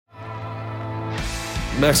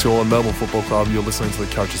Max Gorlin, Melbourne Football Club. You're listening to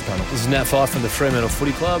the Coaches Panel. This is Nat Fyfe from the Fremantle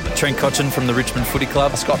Footy Club. Trent Cotchin from the Richmond Footy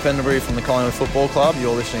Club. Scott Pendlebury from the Collingwood Football Club.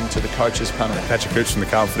 You're listening to the Coaches Panel. Patrick Cooch from the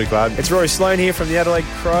Carlton Footy Club. It's Rory Sloane here from the Adelaide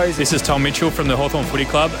Crows. This is Tom Mitchell from the Hawthorn Footy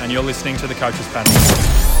Club, and you're listening to the Coaches Panel.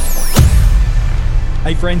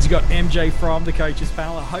 Hey friends, you got MJ from the Coaches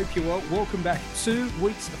Panel. I hope you're well. Welcome back. 2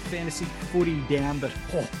 weeks of fantasy footy down, but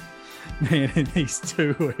man, in these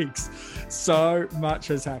 2 weeks, so much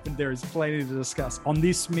has happened. There is plenty to discuss on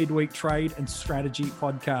this midweek trade and strategy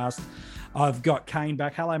podcast. I've got Kane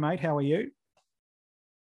back. Hello, mate. How are you?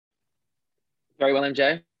 Very well,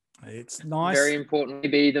 MJ. It's nice. Very important to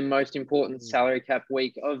be the most important salary cap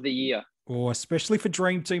week of the year. Or especially for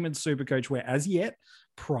Dream Team and Supercoach, where as yet,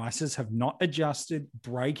 prices have not adjusted.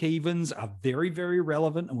 Break-evens are very, very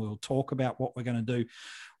relevant, and we'll talk about what we're going to do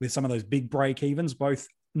with some of those big break-evens, both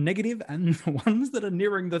negative and the ones that are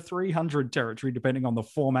nearing the 300 territory, depending on the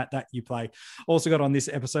format that you play. Also got on this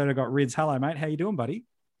episode, I got Rids. Hello, mate. How you doing, buddy?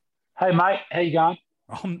 Hey, mate. How you going?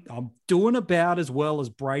 I'm doing about as well as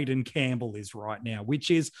Braden Campbell is right now,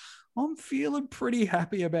 which is I'm feeling pretty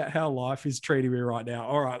happy about how life is treating me right now.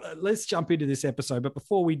 All right, let's jump into this episode. But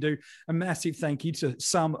before we do, a massive thank you to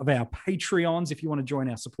some of our Patreons. If you want to join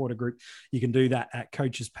our supporter group, you can do that at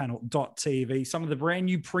coachespanel.tv. Some of the brand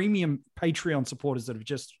new premium Patreon supporters that have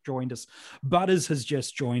just joined us. Butters has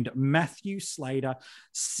just joined, Matthew Slater,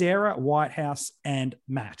 Sarah Whitehouse, and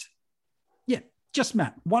Matt. Yeah, just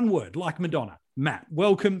Matt. One word, like Madonna. Matt,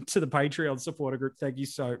 welcome to the Patreon supporter group. Thank you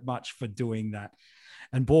so much for doing that.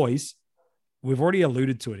 And boys, we've already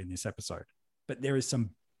alluded to it in this episode, but there is some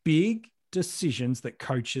big decisions that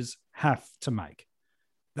coaches have to make.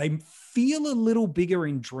 They feel a little bigger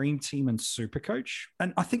in Dream Team and Supercoach.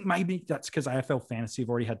 And I think maybe that's because AFL Fantasy have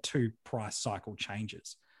already had 2 price cycle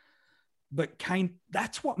changes. But Kane,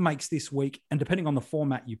 that's what makes this week, and depending on the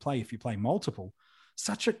format you play, if you play multiple,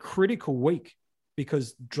 such a critical week,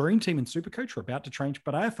 because Dream Team and Supercoach are about to change,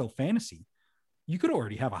 but AFL Fantasy, you could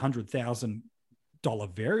already have $100,000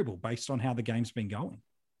 variable based on how the game's been going.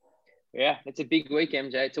 Yeah, it's a big week,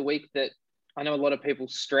 MJ. It's a week that I know a lot of people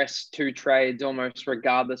stress 2 trades almost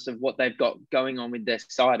regardless of what they've got going on with their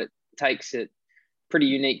side. It takes a pretty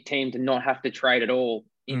unique team to not have to trade at all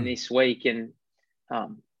in this week. And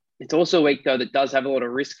it's also a week, though, that does have a lot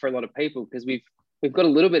of risk for a lot of people because we've got a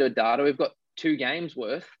little bit of data. We've got 2 games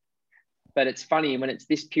worth. But it's funny, when it's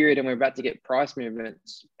this period and we're about to get price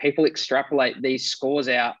movements, people extrapolate these scores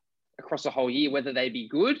out across a whole year, whether they be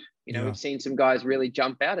good. We've seen some guys really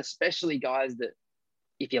jump out, especially guys that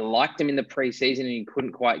if you liked them in the preseason and you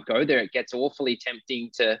couldn't quite go there, it gets awfully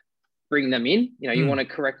tempting to bring them in. You want to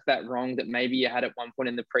correct that wrong that maybe you had at one point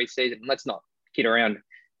in the preseason. Let's not kid around.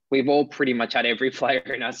 We've all pretty much had every player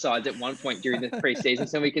in our sides at one point during the preseason,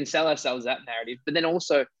 so we can sell ourselves that narrative. But then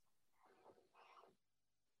also,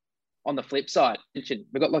 on the flip side, we've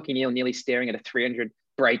got Lachie Neale nearly staring at a 300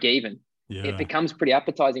 break even. Yeah. It becomes pretty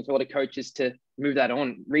appetizing for a lot of coaches to move that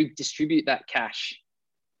on, redistribute that cash,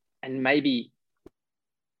 and maybe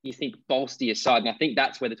you think bolster your side. And I think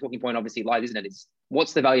that's where the talking point obviously lies, isn't it? Is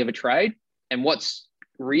what's the value of a trade and what's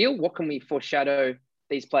real? What can we foreshadow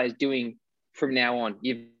these players doing from now on?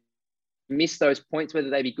 You've missed those points, whether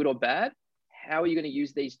they be good or bad. How are you going to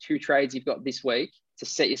use these 2 trades you've got this week to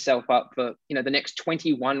set yourself up for, the next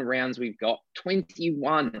 21 rounds we've got?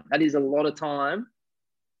 21. That is a lot of time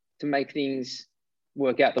to make things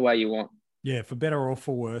work out the way you want. Yeah, for better or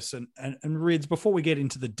for worse. And Rids, before we get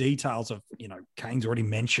into the details of, Kane's already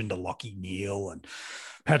mentioned a Lachie Neale, and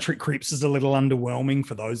Patrick Cripps is a little underwhelming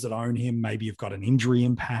for those that own him. Maybe you've got an injury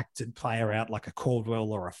impacted player out like a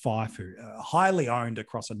Caldwell or a Fyfe who are highly owned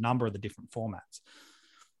across a number of the different formats.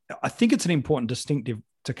 I think it's an important distinctive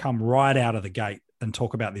to come right out of the gate and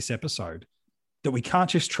talk about this episode, that we can't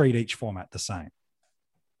just treat each format the same.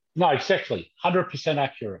 No, exactly. 100%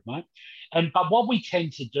 accurate, mate. But what we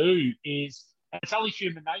tend to do is, it's only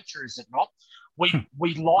human nature, is it not?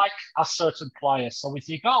 We like a certain player. So we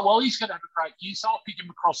think, oh, well, he's going to have a great year, so I'll pick him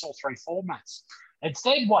across all 3 formats.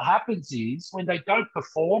 Instead, what happens is when they don't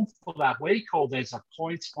perform for that week, or there's a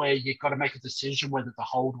point where you've got to make a decision whether to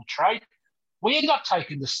hold or trade, we end up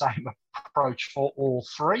taking the same approach for all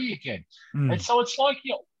 3 again. And so it's like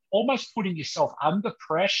you're almost putting yourself under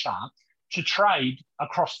pressure to trade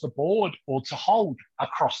across the board or to hold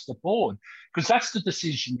across the board, because that's the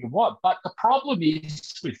decision you want. But the problem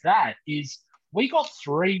is with that is we got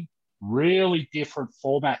 3 really different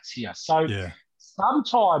formats here. So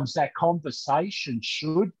sometimes that conversation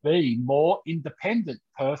should be more independent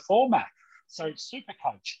per format. So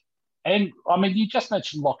Supercoach. And, I mean, you just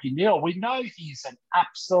mentioned Lachie Neale. We know he's an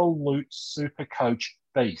absolute Supercoach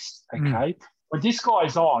beast, okay? When this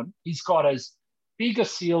guy's on, he's got as bigger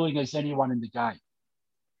ceiling as anyone in the game.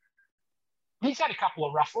 He's had a couple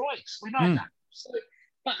of rough weeks. We know that. So,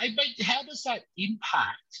 but how does that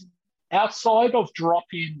impact, outside of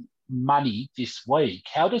dropping money this week,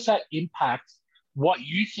 how does that impact what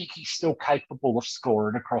you think he's still capable of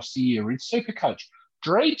scoring across the year in Supercoach?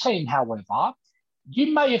 Dream Team, however,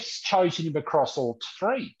 you may have chosen him across all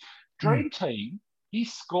three. Dream Team,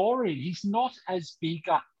 he's scoring. He's not as big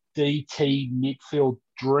a DT midfield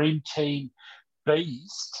Dream Team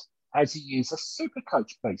beast as he is a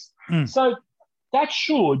Supercoach beast. So that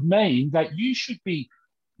should mean that you should be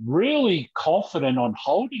really confident on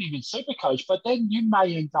holding him in Supercoach, but then you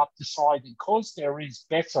may end up deciding, because there is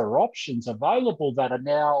better options available that are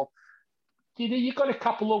now, you've got a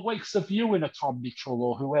couple of weeks of viewing a Tom Mitchell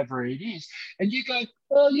or whoever it is, and you go,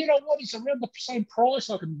 well, you know what, he's around the same price,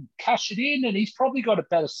 I can cash it in, and he's probably got a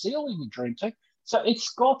better ceiling than Dream Team. So it's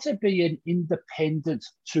got to be an independent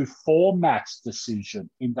to format decision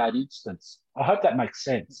in that instance. I hope that makes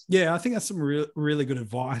sense. Yeah, I think that's some really good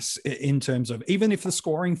advice in terms of, even if the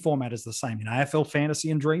scoring format is the same in AFL Fantasy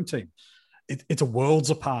and Dream Team, it's a worlds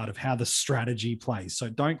apart of how the strategy plays. So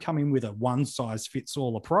don't come in with a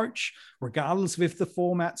one-size-fits-all approach. Regardless of if the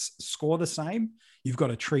formats score the same, you've got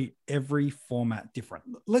to treat every format different.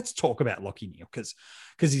 Let's talk about Lachie Neale, because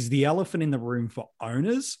he's the elephant in the room for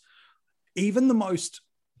owners. Even the most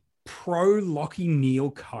pro Lachie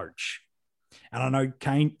Neale coach, and I know,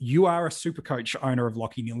 Kane, you are a Supercoach owner of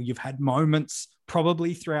Lachie Neale. You've had moments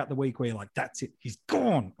probably throughout the week where you're like, that's it, he's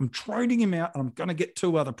gone. I'm trading him out and I'm going to get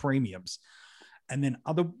 2 other premiums. And then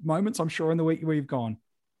other moments, I'm sure, in the week where you've gone,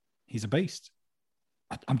 he's a beast.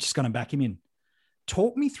 I'm just going to back him in.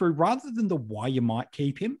 Talk me through, rather than the why you might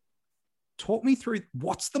keep him, talk me through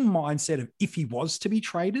what's the mindset of, if he was to be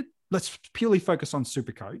traded, let's purely focus on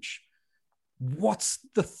Supercoach. What's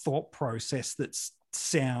the thought process that's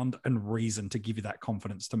sound and reason to give you that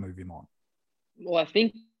confidence to move him on? Well, I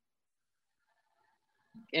think,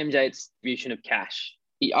 MJ, it's distribution of cash.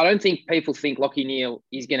 I don't think people think Lachie Neale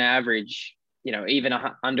is going to average, even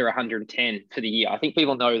under 110 for the year. I think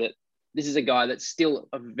people know that this is a guy that's still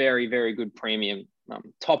a very, very good premium.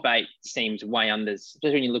 Top 8 seems way unders,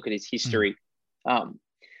 just when you look at his history.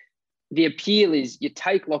 The appeal is, you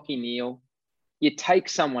take Lachie Neale, you take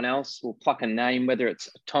someone else, we'll pluck a name, whether it's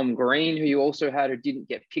Tom Green, who you also had, who didn't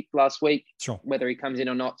get picked last week, sure, whether he comes in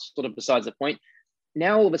or not, sort of besides the point.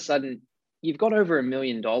 Now, all of a sudden, you've got over $1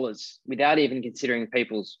 million without even considering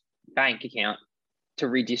people's bank account to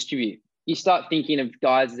redistribute. You start thinking of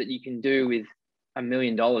guys that you can do with $1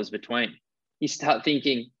 million between. You start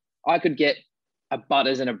thinking, I could get a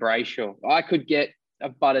Butters and a Brayshaw. I could get a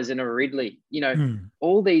Butters and a Ridley.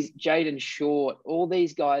 All these Jaden Short, all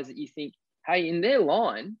these guys that you think, hey, in their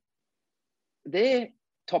line, they're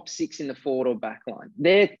top 6 in the forward or back line.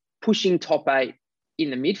 They're pushing top 8 in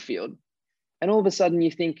the midfield. And all of a sudden you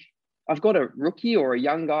think, I've got a rookie or a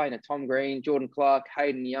young guy in a Tom Green, Jordan Clark,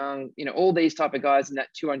 Hayden Young, all these type of guys in that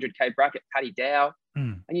 200K bracket, Paddy Dow.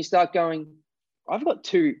 And you start going, I've got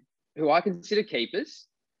 2 who I consider keepers.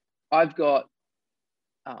 I've got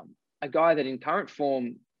a guy that in current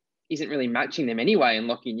form isn't really matching them anyway, in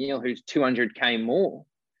Lachie Neale, who's 200K more.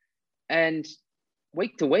 And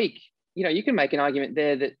week to week, you can make an argument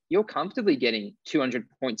there that you're comfortably getting 200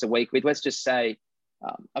 points a week with, let's just say,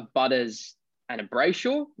 a Butters and a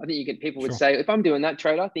Brayshaw. I think people would say, if I'm doing that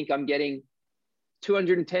trade, I think I'm getting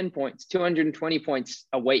 210 points, 220 points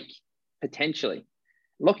a week, potentially.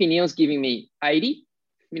 Lachie Neale's giving me 80.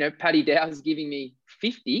 Paddy Dow's giving me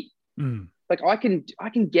 50. Like, I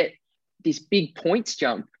can get this big points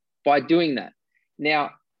jump by doing that.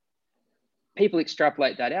 Now, people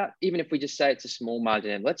extrapolate that out, even if we just say it's a small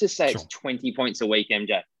margin. Let's just say it's 20 points a week,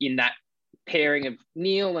 MJ, in that pairing of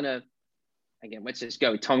Neale and again, let's just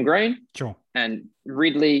go with Tom Green and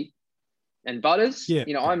Ridley and Butters.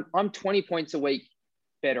 I'm 20 points a week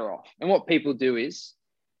better off. And what people do is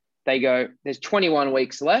they go, there's 21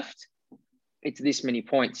 weeks left. It's this many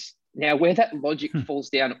points. Now, where that logic falls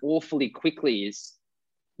down awfully quickly is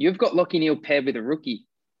you've got Lachie Neale paired with a rookie.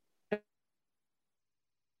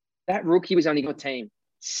 That rookie was only on the team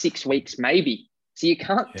 6 weeks, maybe. So you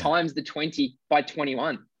can't times the 20 by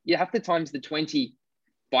 21. You have to times the 20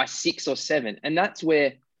 by 6 or 7. And that's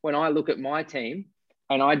where, when I look at my team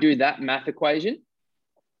and I do that math equation,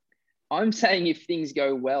 I'm saying if things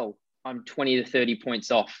go well, I'm 20 to 30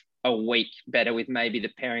 points off a week better with maybe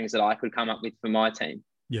the pairings that I could come up with for my team.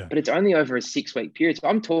 Yeah. But it's only over a 6-week period. So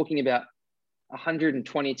I'm talking about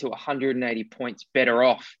 120 to 180 points better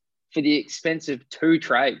off for the expense of 2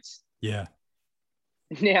 trades. Yeah.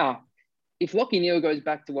 Now, if Lachie Neale goes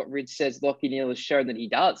back to what Rid says Lachie Neale has shown that he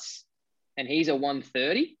does, and he's a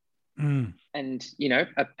 130, And,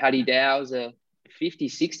 a Paddy Dow's a 50,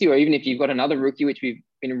 60, or even if you've got another rookie, which we've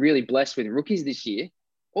been really blessed with rookies this year,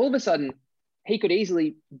 all of a sudden he could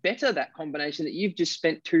easily better that combination that you've just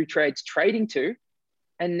spent 2 trades trading to.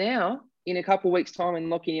 And now in a couple of weeks' time, when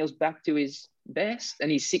Lachie Neale's back to his best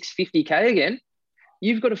and he's 650K again,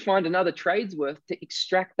 you've got to find another trade's worth to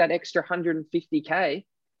extract that extra 150K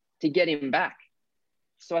to get him back.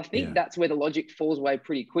 So I think that's where the logic falls away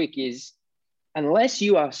pretty quick is unless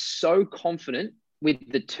you are so confident with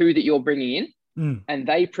the 2 that you're bringing in and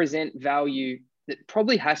they present value that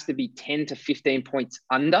probably has to be 10 to 15 points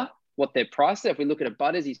under what they're priced at. If we look at a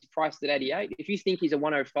Butters, he's priced at 88. If you think he's a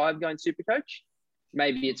 105 going Supercoach,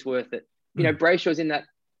 maybe it's worth it. Brayshaw's in that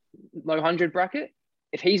low 100 bracket.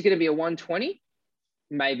 If he's going to be a 120,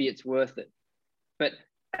 maybe it's worth it. But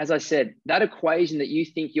as I said, that equation that you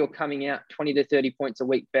think you're coming out 20 to 30 points a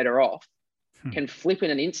week better off can flip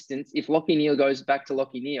in an instant if Lachie Neale goes back to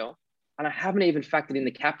Lachie Neale. And I haven't even factored in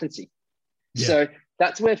the captaincy. Yeah. So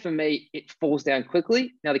that's where, for me, it falls down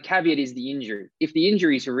quickly. Now, the caveat is the injury. If the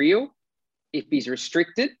injury is real, if he's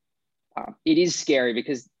restricted, it is scary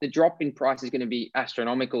because the drop in price is going to be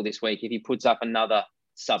astronomical this week if he puts up another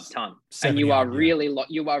sub-ton. And you are really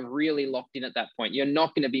locked in at that point. You're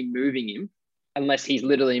not going to be moving him unless he's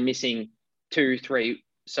literally missing 2, 3,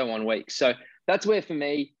 so on weeks. So that's where, for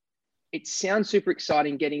me, it sounds super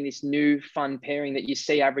exciting getting this new fun pairing that you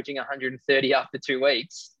see averaging 130 after 2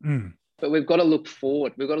 weeks. But we've got to look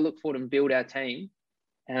forward. We've got to look forward and build our team.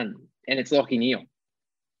 And it's Lachie Neale.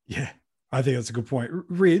 Yeah, I think that's a good point.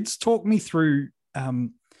 Rids, talk me through,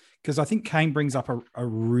 because I think Kane brings up a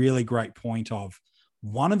really great point of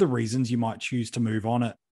one of the reasons you might choose to move on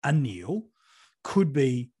at a Neale could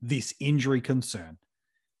be this injury concern.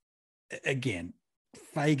 Again,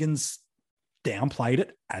 Fagan's downplayed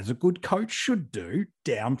it, as a good coach should do,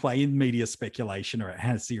 downplay in media speculation or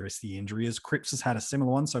how serious the injury is. Cripps has had a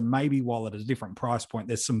similar one, so maybe while at a different price point,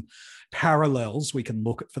 there's some parallels we can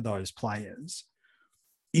look at for those players.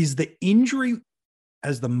 Is the injury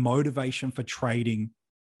as the motivation for trading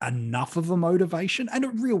enough of a motivation? And a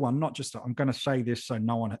real one, not just, I'm going to say this so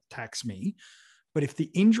no one attacks me, but if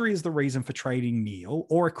the injury is the reason for trading Neale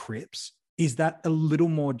or a Cripps, is that a little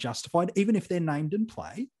more justified, even if they're named in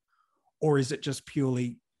play? Or is it just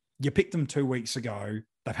purely, you picked them 2 weeks ago,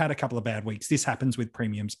 they've had a couple of bad weeks, this happens with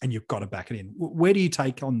premiums, and you've got to back it in? Where do you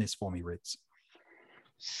take on this for me, Ritz?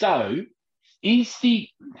 So,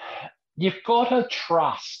 you've got to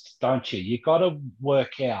trust, don't you? You've got to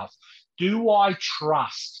work out, do I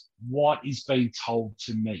trust what is being told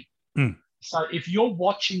to me? So if you're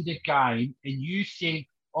watching the game and you think,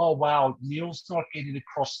 oh, wow, Neale's not getting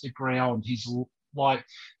across the ground, he's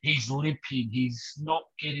limping, he's not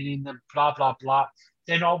getting in the blah, blah, blah,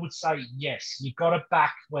 then I would say, yes, you've got to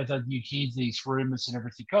back whether you hear these rumours and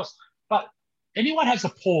everything else. But anyone has a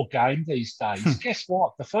poor game these days, guess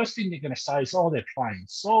what? The first thing they're going to say is, oh, they're playing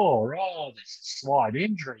sore, oh, there's a slight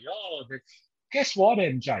injury, guess what,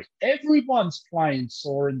 MJ? Everyone's playing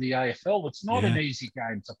sore in the AFL. It's not an easy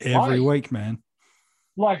game to play. Every week, man.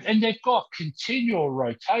 And they've got continual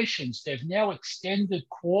rotations. They've now extended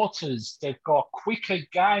quarters. They've got quicker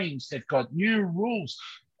games. They've got new rules.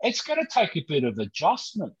 It's going to take a bit of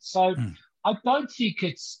adjustment. So I don't think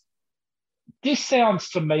this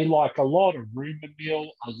sounds to me like a lot of rumor mill,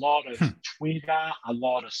 a lot of Twitter, a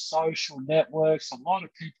lot of social networks, a lot of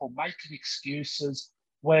people making excuses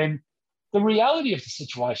when the reality of the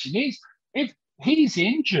situation is if he's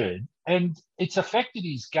injured and it's affected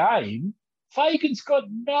his game, Fagan's got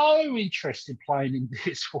no interest in playing in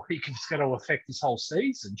this week. It's going to affect his whole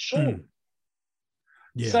season, sure.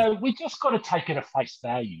 So we just got to take it at face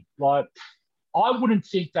value. Like, I wouldn't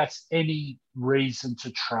think that's any reason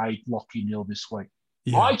to trade Lachie Neale this week.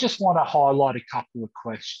 I just want to highlight a couple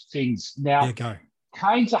of things. Now,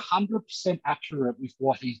 Kane's 100% accurate with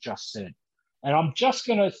what he just said. And I'm just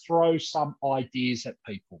going to throw some ideas at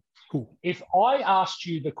people. Cool. If I asked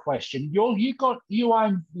you the question, you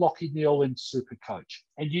own Lachie Neale in Supercoach,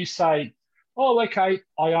 and you say, oh, okay,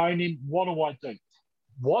 I own him. What do I do?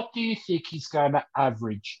 What do you think he's going to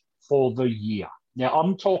average for the year? Now,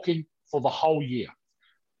 I'm talking for the whole year.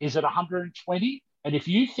 Is it 120? And if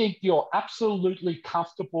you think you're absolutely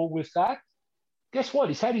comfortable with that, guess what?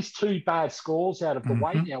 He's had his 2 bad scores out of the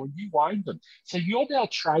way now, and you own them. So you're now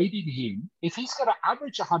trading him. If he's going to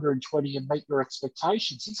average 120 and meet your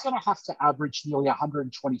expectations, he's going to have to average nearly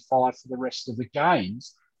 125 for the rest of the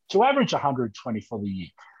games to average 120 for the year.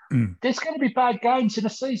 There's going to be bad games in a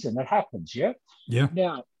season. That happens, yeah? Yeah.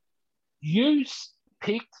 Now, you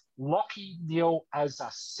picked Lachie Neale as a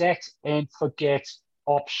set and forget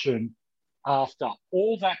option after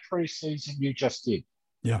all that preseason you just did.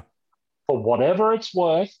 Yeah. for whatever it's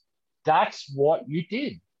worth, that's what you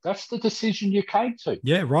did. That's the decision you came to.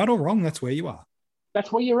 Yeah, right or wrong, that's where you are.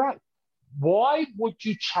 That's where you're at. Why would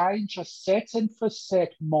you change a set and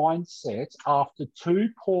for-set mindset after 2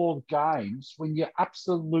 poor games when you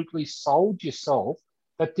absolutely sold yourself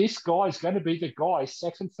that this guy is going to be the guy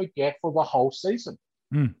set and forget for the whole season?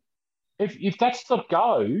 Mm. If that's the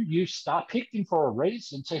go, you start picking for a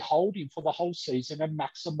reason to hold him for the whole season and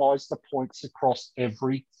maximise the points across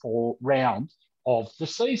every 4 round of the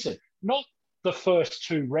season. Not the first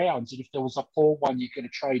 2 rounds, and if there was a poor one, you're going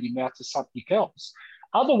to trade him out to something else.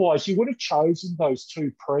 Otherwise, you would have chosen those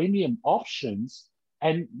 2 premium options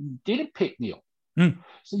and didn't pick Neil. Mm.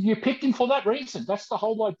 So you picked him for that reason. That's the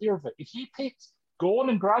whole idea of it. If you picked Gawn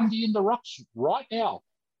and Grundy in the rucks right now,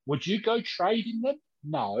 would you go trading them?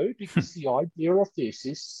 No, because the idea of this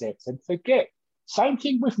is set and forget. Same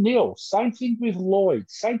thing with Neil. Same thing with Lloyd.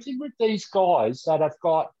 Same thing with these guys that have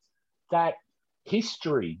got that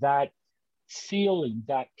history, that ceiling,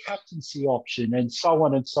 that captaincy option, and so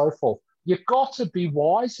on and so forth. You've got to be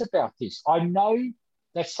wise about this. I know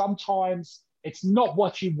that sometimes it's not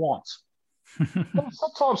what you want.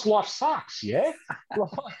 Sometimes life sucks, yeah?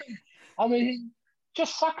 I mean,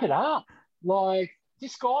 just suck it up. Like,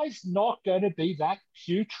 this guy's not going to be that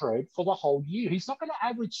putrid for the whole year. He's not going to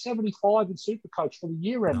average 75 in Supercoach for the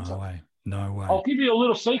year end. No way. I'll give you a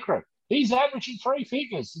little secret. He's averaging 3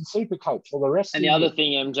 figures in Supercoach for the rest of the year. And the other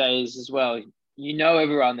thing, MJ, is as well,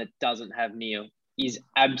 everyone that doesn't have Neil is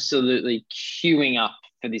absolutely queuing up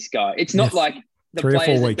for this guy. It's not like the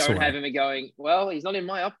players that don't have him are going, well, he's not in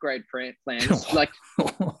my upgrade plans. Like,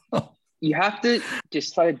 you have to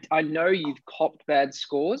just I know you've copped bad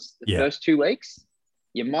scores the first 2 weeks.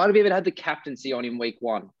 You might have even had the captaincy on him week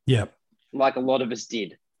 1. Yep. Like a lot of us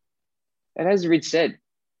did. And as Rid said,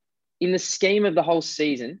 in the scheme of the whole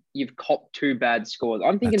season, you've copped 2 bad scores.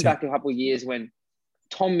 I'm thinking back a couple of years when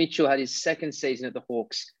Tom Mitchell had his second season at the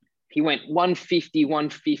Hawks. He went 150,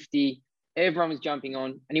 150. Everyone was jumping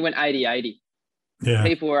on, and he went 80, 80. Yeah.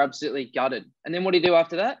 People were absolutely gutted. And then what did he do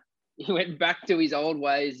after that? He went back to his old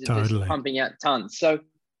ways of just pumping out tons. So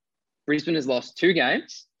Brisbane has lost 2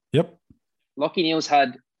 games. Yep. Lachie Neale's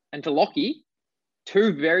had, and for Lachie,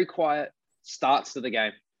 2 very quiet starts to the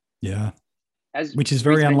game. Yeah. Which is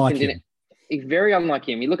very unlike him. Very unlike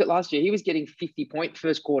him. You look at last year, he was getting 50-point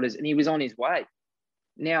first quarters and he was on his way.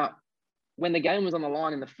 Now, when the game was on the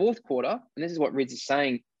line in the 4th quarter, and this is what Rids is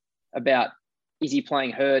saying about, is he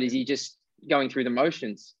playing hurt? Is he just going through the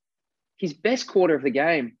motions? His best quarter of the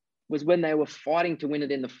game was when they were fighting to win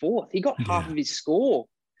it in the 4th. He got half of his score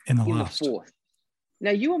in the 4th.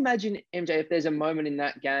 Now, you imagine, MJ, if there's a moment in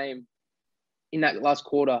that game, in that last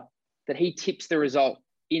quarter, that he tips the result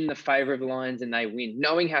in the favour of the Lions and they win,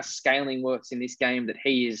 knowing how scaling works in this game that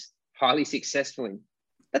he is highly successful in.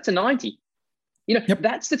 That's a 90.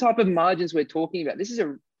 That's the type of margins we're talking about. This is,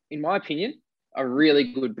 in my opinion, a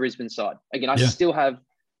really good Brisbane side. Again, I still have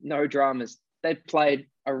no dramas. They've played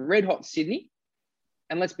a red-hot Sydney,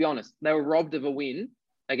 and let's be honest, they were robbed of a win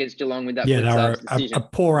against Geelong with that decision. A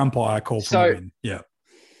poor umpire call for a win. Yeah.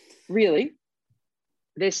 Really,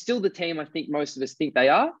 they're still the team I think most of us think they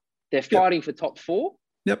are. They're fighting for top 4.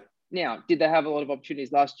 Yep. Now, did they have a lot of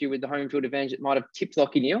opportunities last year with the home field advantage that might have tipped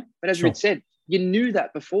Lachie Neale? But as Rich said, you knew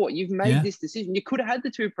that before. You've made this decision. You could have had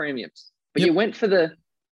the 2 premiums, but you went for the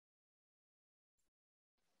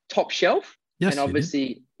top shelf. Yes, and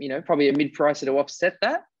obviously, probably a mid-pricer to offset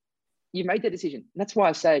that. You made that decision. And that's why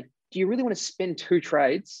I say, do you really want to spend 2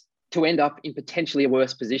 trades to end up in potentially a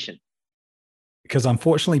worse position? Because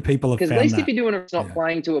unfortunately, people have found that. Because at least if you're doing it, not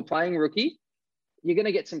playing to a playing rookie, you're going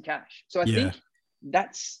to get some cash. So I think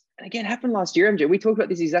that's, and again, happened last year, MJ. We talked about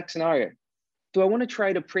this exact scenario. Do I want to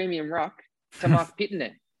trade a premium ruck to Mark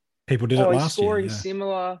Pittonet? People did it last year. He's scoring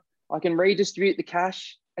similar. I can redistribute the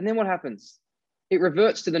cash. And then what happens? It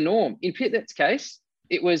reverts to the norm. In Pittonet's case,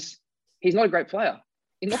 it was, he's not a great player.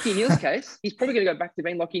 In Lachie Neale's case, he's probably going to go back to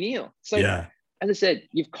being Lachie Neale. So as I said,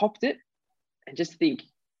 you've copped it and just think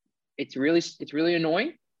it's really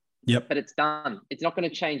annoying. Yep. But it's done. It's not going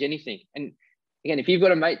to change anything. And again, if you've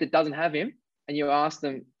got a mate that doesn't have him and you ask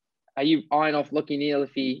them, are you eyeing off Lachie Neale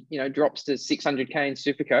if he, drops to 600K in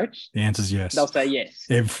Supercoach? The answer's yes. They'll say yes.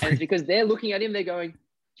 And it's because they're looking at him, they're going,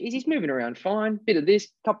 geez, he's moving around fine. Bit of this,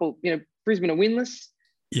 couple, Brisbane are winless.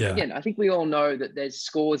 Yeah. Again, I think we all know that there's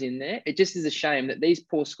scores in there. It just is a shame that these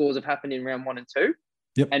poor scores have happened in round 1 and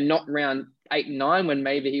 2 and not round 8 and 9 when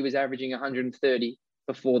maybe he was averaging 130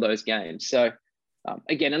 before those games. So,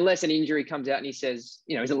 again, unless an injury comes out and he says,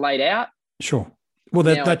 is it laid out? Sure. Well,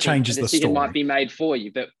 that changes the story. Decision might be made for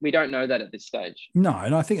you, but we don't know that at this stage. No,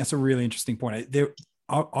 and I think that's a really interesting point.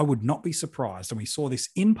 I would not be surprised, and we saw this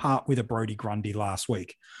in part with a Brodie Grundy last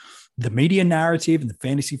week. The media narrative and the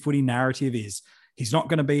fantasy footy narrative is he's not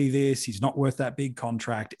going to be this, he's not worth that big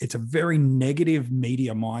contract. It's a very negative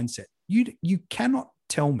media mindset. You cannot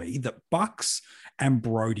tell me that Bucks and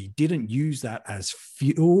Brodie didn't use that as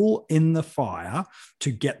fuel in the fire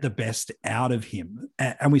to get the best out of him.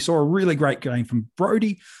 And we saw a really great game from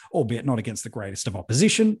Brodie, albeit not against the greatest of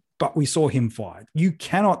opposition, but we saw him fired. You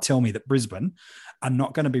cannot tell me that Brisbane are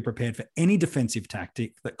not going to be prepared for any defensive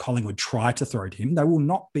tactic that Collingwood try to throw to him. They will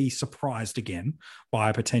not be surprised again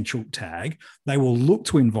by a potential tag. They will look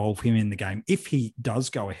to involve him in the game if he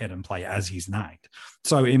does go ahead and play as he's named.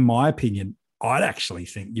 So in my opinion, I'd actually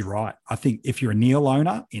think you're right. I think if you're a Neil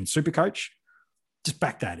owner in Supercoach, just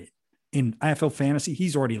back that in. In AFL Fantasy,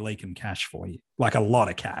 he's already leaking cash for you, like a lot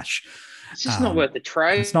of cash. It's just not worth the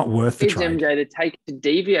trade. It's not worth the trade. MJ to take to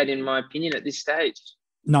deviate, in my opinion, at this stage.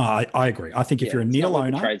 No, I agree. I think if you're a Neil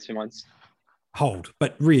owner, trade someone's hold.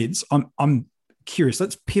 But Rids, I'm curious.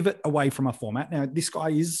 Let's pivot away from a format. Now, this guy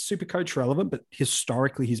is Supercoach relevant, but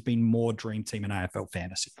historically he's been more Dream Team and AFL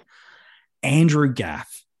Fantasy. Andrew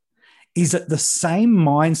Gaff. Is it the same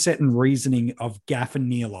mindset and reasoning of Gaff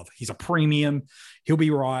and Neilov? He's a premium. He'll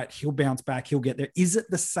be right. He'll bounce back. He'll get there. Is it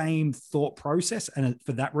the same thought process and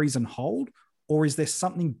for that reason hold? Or is there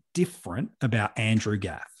something different about Andrew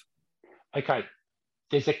Gaff? Okay.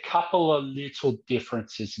 There's a couple of little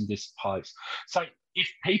differences in this post. So if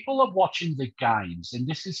people are watching the games, and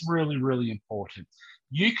this is really, really important,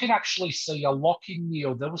 you can actually see a Lachie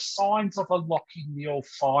Neale. There were signs of a Lachie Neale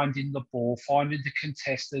finding the ball, finding the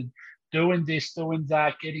contested, doing this, doing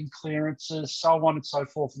that, getting clearances, so on and so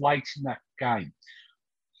forth late in that game.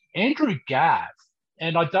 Andrew Gaff,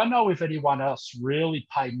 and I don't know if anyone else really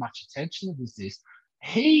paid much attention to this,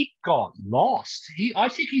 he got lost. I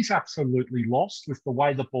think he's absolutely lost with the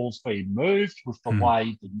way the ball's being moved, with the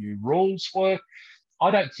way the new rules work.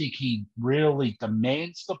 I don't think he really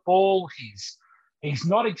demands the ball. He's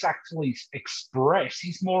not exactly express.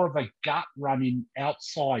 He's more of a gut running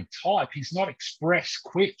outside type. He's not express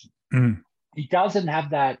quick. He doesn't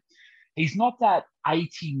have that. He's not that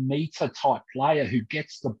 80-meter type player who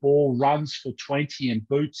gets the ball, runs for 20 and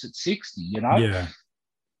boots at 60, you know? Yeah.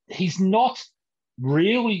 He's not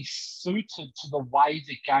really suited to the way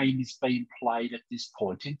the game is being played at this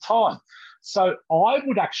point in time. So I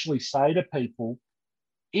would actually say to people,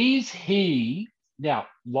 is he... Now,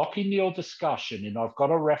 Lachie Neale discussion, and I've got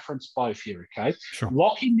to reference both here, okay? Sure.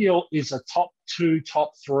 Lachie Neale is a top 2,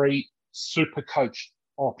 top 3 super coach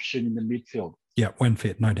option in the midfield. Yeah, when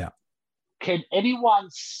fit, no doubt. Can anyone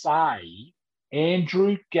say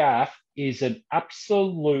Andrew Gaff is an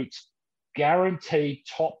absolute guaranteed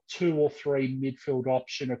top 2 or 3 midfield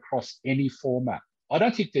option across any format?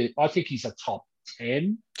 I think he's a top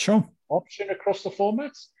 10 option across the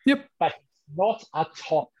formats. Yep. But he's not a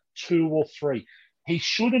top 2 or 3. He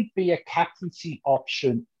shouldn't be a captaincy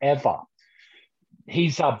option ever.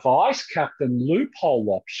 He's a vice captain loophole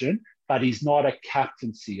option, but he's not a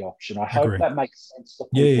captaincy option. I hope that makes sense to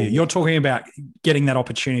people. Yeah, you're talking about getting that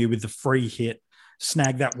opportunity with the free hit,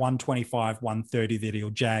 snag that 125, 130 that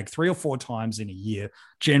he'll jag 3 or 4 times in a year,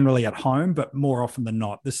 generally at home, but more often than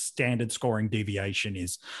not, the standard scoring deviation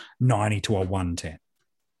is 90 to a 110.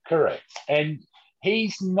 Correct. And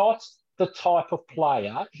he's not the type of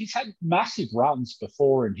player. He's had massive runs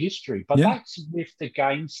before in history, but that's with the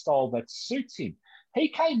game style that suits him. He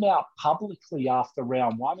came out publicly after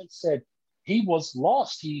round 1 and said he was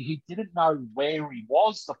lost. He didn't know where he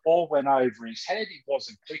was. The ball went over his head. He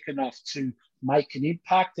wasn't quick enough to make an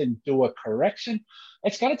impact and do a correction.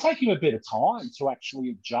 It's going to take him a bit of time to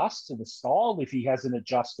actually adjust to the style if he hasn't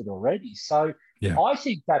adjusted already. So I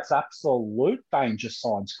think that's absolute danger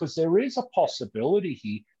signs because there is a possibility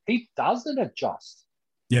here he doesn't adjust.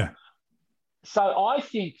 Yeah. So I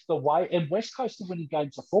think the way, and West Coast are winning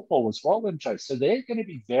games of football as well, MJ, so they're going to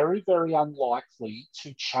be very, very unlikely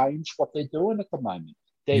to change what they're doing at the moment.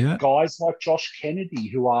 They're guys like Josh Kennedy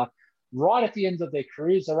who are right at the end of their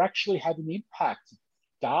careers are actually having impact.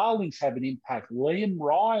 Darling's having impact. Liam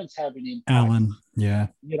Ryan's having impact. Allen, yeah.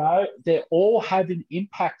 You know, they're all having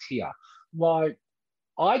impact here. Like,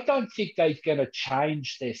 I don't think they're going to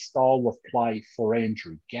change their style of play for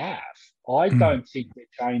Andrew Gaff. I don't think they're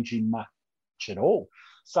changing much at all.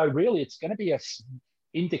 So really, it's going to be an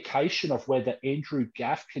indication of whether Andrew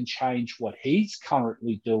Gaff can change what he's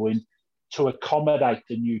currently doing to accommodate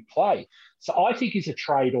the new play. So I think he's a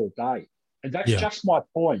trade all day. And that's just my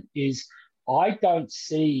point, is I don't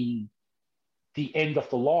see the end of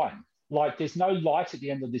the line. Like, there's no light at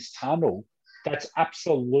the end of this tunnel that's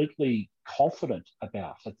absolutely confident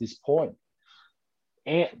about at this point.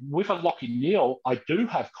 And with a Lockie Neal, I do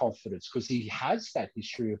have confidence because he has that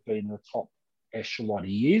history of being in the top echelon.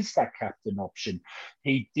 He is that captain option.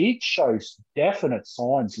 He did show definite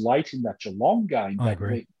signs late in that Geelong game. I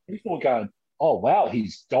agree. People were going, oh, wow,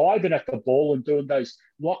 he's diving at the ball and doing those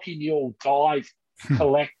Lockie Neal dive,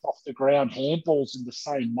 collect off the ground handballs in the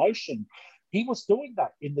same motion. He was doing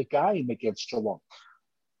that in the game against Geelong.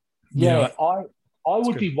 Yeah, I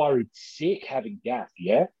would be worried sick having Gaff,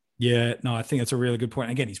 yeah? Yeah, no, I think that's a really good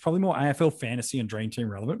point. Again, he's probably more AFL fantasy and Dream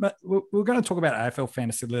Team relevant, but we're going to talk about AFL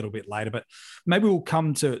fantasy a little bit later, but maybe we'll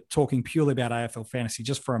come to talking purely about AFL fantasy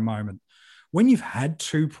just for a moment. When you've had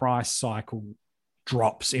 2 price cycle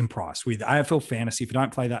drops in price with AFL fantasy, if you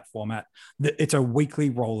don't play that format, it's a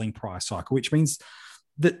weekly rolling price cycle, which means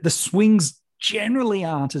that the swings generally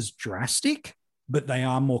aren't as drastic, but they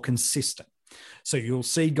are more consistent. So you'll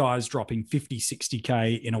see guys dropping 50,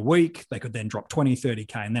 60K in a week. They could then drop 20,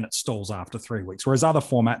 30K, and then it stalls after 3 weeks. Whereas other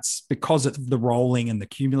formats, because of the rolling and the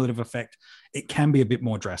cumulative effect, it can be a bit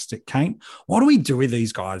more drastic. Kane, what do we do with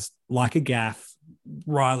these guys like a Gaff,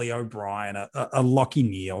 Riley O'Brien, a Lockie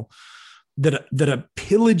Neal, that are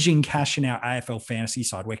pillaging cash in our AFL fantasy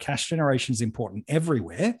side, where cash generation is important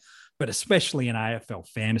everywhere, but especially in AFL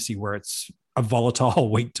fantasy where it's a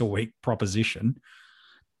volatile week-to-week proposition?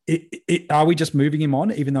 Are we just moving him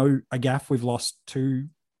on, even though a Gaff we've lost 2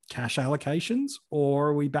 cash allocations, or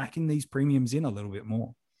are we backing these premiums in a little bit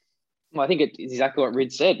more? Well, I think it's exactly what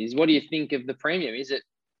Rid said, is what do you think of the premium? Is it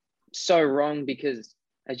so wrong because,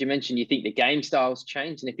 as you mentioned, you think the game style's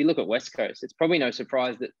changed? And if you look at West Coast, it's probably no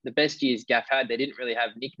surprise that the best years Gaff had, they didn't really have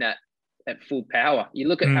Nick Nat at full power. You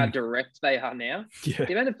look at how direct they are now. Yeah.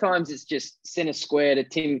 The amount of times it's just centre square to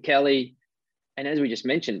Tim Kelly, and as we just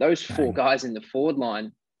mentioned, those 4 guys in the forward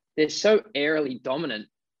line, they're so aerially dominant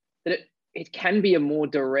that it can be a more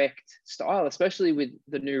direct style, especially with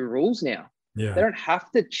the new rules now. Yeah. They don't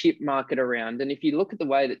have to chip market around. And if you look at the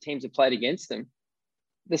way that teams have played against them,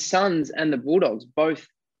 the Suns and the Bulldogs both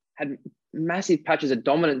had massive patches of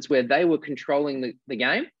dominance where they were controlling the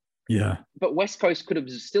game. Yeah. But West Coast could have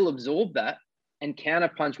still absorbed that and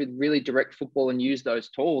counterpunch with really direct football and use those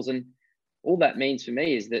tools. And all that means for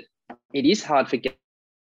me is that it is hard for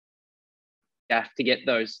Gaff to get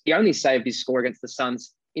those. He only saved his score against the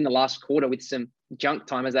Suns in the last quarter with some junk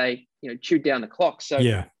time as they, chewed down the clock. So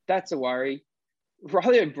that's a worry.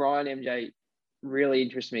 Riley O'Brien, MJ, really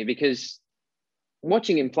interests me because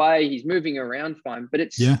watching him play, he's moving around fine, but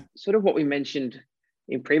it's sort of what we mentioned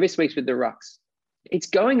in previous weeks with the rucks. It's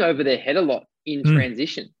going over their head a lot in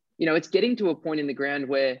transition. It's getting to a point in the ground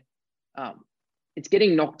where it's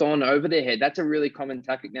getting knocked on over their head. That's a really common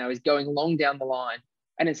tactic now, is going long down the line.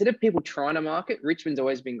 And instead of people trying to mark it, Richmond's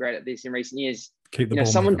always been great at this in recent years.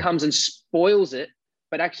 Someone comes and spoils it,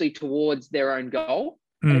 but actually towards their own goal.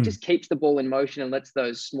 And it just keeps the ball in motion and lets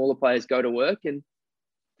those smaller players go to work. And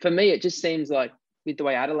for me, it just seems like with the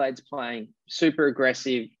way Adelaide's playing, super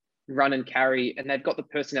aggressive, run and carry, and they've got the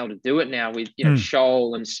personnel to do it now with,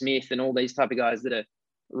 Scholl and Smith and all these type of guys that are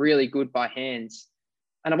really good by hands.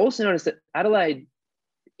 And I've also noticed that Adelaide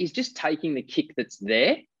is just taking the kick that's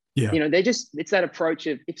there. Yeah. It's that approach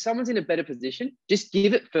of, if someone's in a better position, just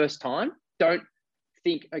give it first time. Don't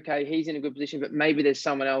think, okay, he's in a good position, but maybe there's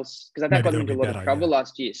someone else, because that got him into a lot of trouble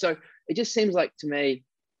last year. So it just seems like, to me,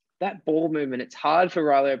 that ball movement, it's hard for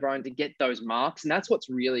Riley O'Brien to get those marks, and that's what's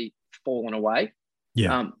really fallen away.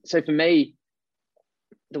 Yeah. So for me,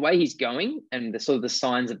 the way he's going and the sort of the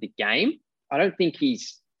signs of the game, I don't think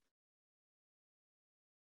he's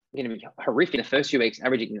going to be horrific in the first few weeks,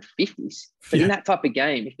 averaging in the 50s. But in that type of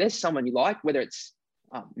game, if there's someone you like, whether it's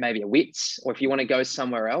maybe a Wits, or if you want to go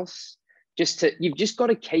somewhere else, you've just got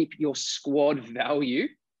to keep your squad value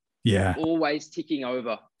always ticking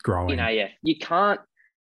over, growing in AF. You can't,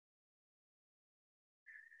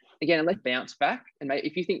 again, unless bounce back. And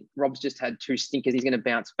if you think Rob's just had 2 stinkers, he's going to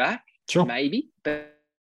bounce back, maybe. But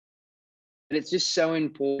it's just so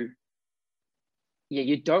important. Yeah,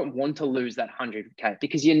 you don't want to lose that 100K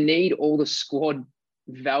because you need all the squad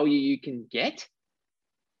value you can get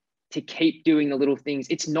to keep doing the little things.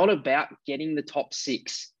 It's not about getting the top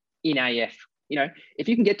 6 in AF. If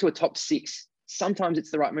you can get to a top 6, sometimes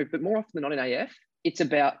it's the right move, but more often than not in AF, it's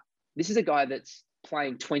about, this is a guy that's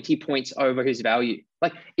playing 20 points over his value.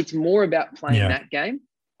 Like, it's more about playing that game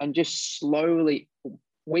and just slowly,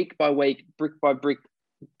 week by week, brick by brick,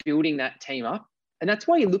 building that team up. And that's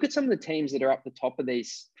why you look at some of the teams that are up the top of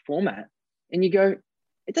these format and you go,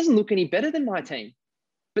 it doesn't look any better than my team.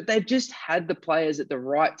 But they've just had the players at the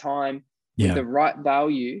right time with the right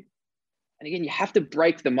value. And again, you have to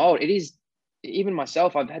break the mold. It is even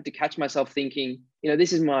myself, I've had to catch myself thinking,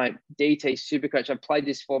 this is my DT super coach. I've played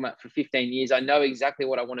this format for 15 years. I know exactly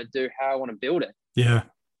what I want to do, how I want to build it. Yeah.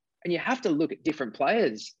 And you have to look at different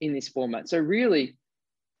players in this format. So really,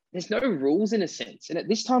 there's no rules in a sense. And at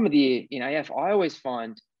this time of the year in AF, I always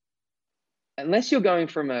find, unless you're going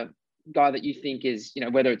from a guy that you think is,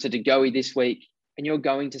 whether it's a De Goey this week and you're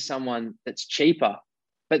going to someone that's cheaper,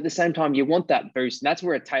 but at the same time, you want that boost. And that's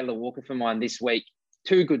where a Taylor Walker for mine this week,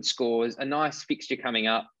 2 good scores, a nice fixture coming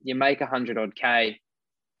up, you make 100 odd K,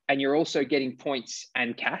 and you're also getting points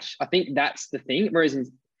and cash. I think that's the thing. Whereas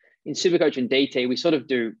in Supercoach and DT, we sort of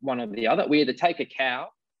do one or the other. We either take a cow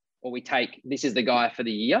or we take, this is the guy for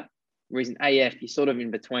the year. Whereas in AF, you're sort of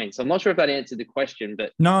in between. So I'm not sure if that answered the question,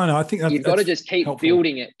 but no, I think you've got to just keep helpful.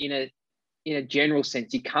 building it in a general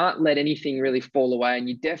sense. You can't let anything really fall away, and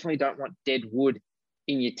you definitely don't want dead wood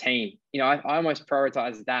in your team. I almost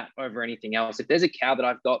prioritize that over anything else. If there's a cow that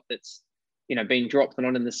I've got that's, been dropped and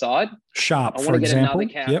on in the side, Sharp, I want to get example.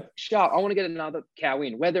 another cow. Yep. Sharp. I want to get another cow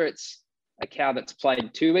in, whether it's a cow that's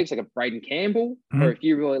played 2 weeks, like a Braden Campbell, or if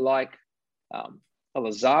you really like a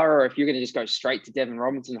Lazara, or if you're going to just go straight to Devon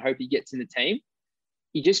Robinson and hope he gets in the team,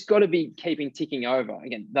 you just got to be keeping ticking over.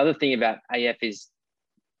 Again, the other thing about AF is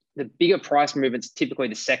the bigger price movements typically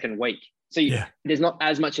the second week. So there's not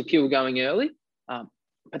as much appeal going early.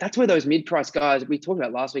 But that's where those mid-price guys we talked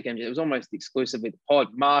about last week, MJ, it was almost exclusive with Pod,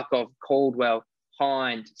 Markov, Caldwell,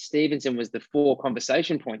 Hind, Stevenson was the 4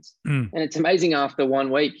 conversation points. And it's amazing after 1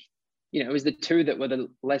 week, it was the 2 that were the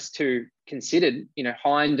less 2 considered,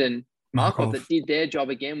 Hind and Markov that did their job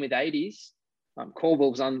again with 80s.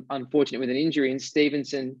 Caldwell was unfortunate with an injury, and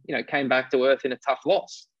Stevenson, came back to earth in a tough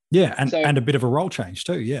loss. Yeah, and a bit of a role change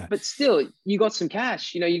too, yeah. But still, you got some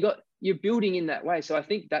cash, you're building in that way. So I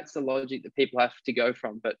think that's the logic that people have to go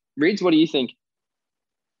from. But Rids, what do you think?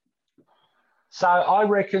 So I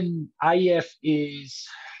reckon AF it's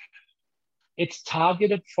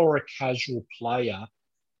targeted for a casual player,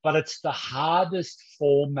 but it's the hardest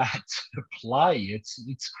format to play.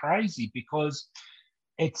 It's crazy because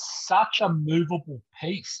it's such a movable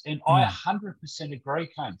piece. And I 100% agree,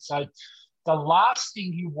 Kane. So the last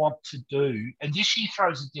thing you want to do, and this year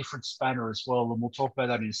throws a different spanner as well, and we'll talk about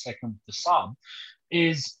that in a second with the sub,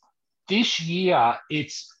 is this year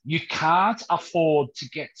you can't afford to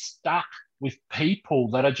get stuck with people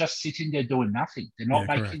that are just sitting there doing nothing. They're not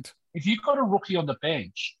making. Correct. If you've got a rookie on the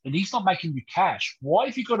bench and he's not making you cash, why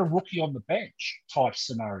have you got a rookie on the bench type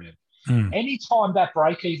scenario? Anytime that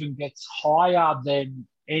break even gets higher than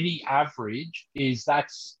any average,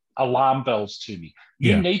 that's alarm bells to me.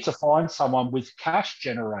 You need to find someone with cash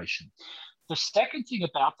generation. The second thing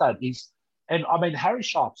about that is, and I mean, Harry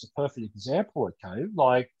Sharp's a perfect example, okay?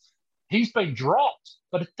 Like, he's been dropped,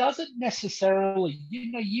 but it doesn't necessarily,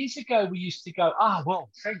 years ago we used to go, well,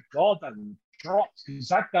 thank God they were dropped, because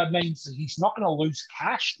that means that he's not going to lose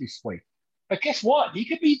cash this week. But guess what? He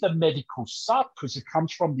could be the medical sub because it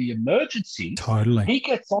comes from the emergency. Totally. He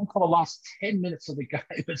gets on for the last 10 minutes of the game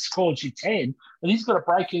and scores you 10, and he's got a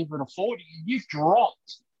break even of 40. And you've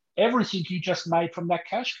dropped everything you just made from that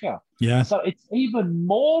cash cow. Yeah. So it's even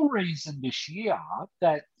more reason this year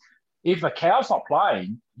that if a cow's not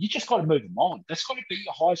playing, you just got to move them on. That's got to be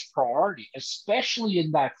your highest priority, especially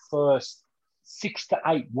in that first 6 to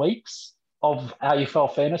 8 weeks of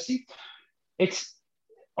AFL fantasy.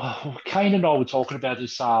 Kane and I were talking about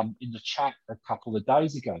this in the chat a couple of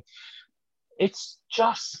days ago. It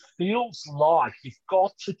just feels like you've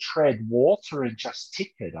got to tread water and just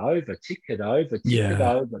tick it over,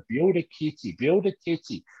 build a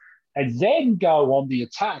kitty, and then go on the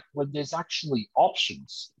attack when there's actually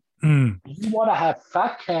options. You want to have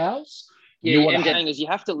fat cows. Yeah, and the thing is, you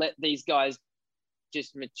have to let these guys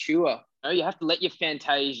just mature. You have to let your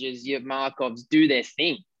Fantasias, your Markovs do their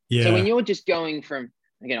thing. Yeah. So when you're just going from,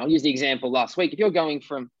 again, I'll use the example last week. If you're going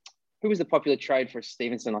from, who was the popular trade for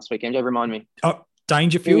Stevenson last week? MJ, remind me.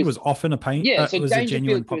 Dangerfield was often a pain. Yeah, so was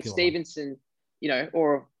Dangerfield for Stevenson,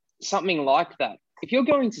 or something like that. If you're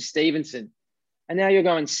going to Stevenson and now you're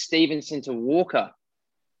going Stevenson to Walker,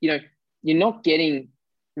 you're not getting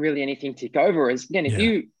really anything to go over. As again, if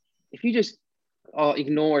you just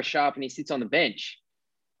ignore a Sharp and he sits on the bench,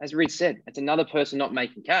 as Reed said, it's another person not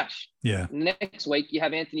making cash. Yeah. Next week you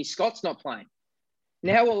have Anthony Scott's not playing.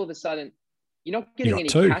 Now all of a sudden you're not getting any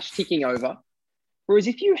cash ticking over. Whereas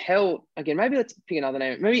if you held, again, maybe let's pick another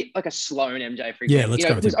name, maybe like a Sloan MJ, for example. Yeah, let's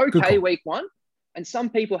go. It was okay week 1. And some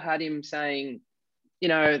people had him saying,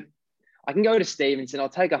 I can go to Stevenson, I'll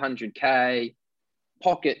take 100K,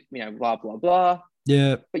 pocket, blah, blah, blah.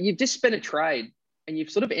 Yeah. But you've just spent a trade and you've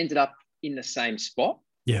sort of ended up in the same spot.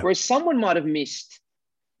 Yeah. Whereas someone might have missed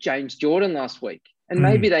James Jordan last week. And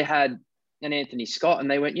maybe they had, and Anthony Scott, and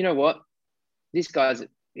they went, you know what? This guy's a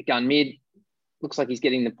gun mid. Looks like he's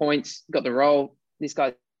getting the points, got the role.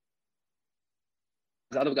 The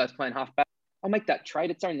other guy's playing halfback. I'll make that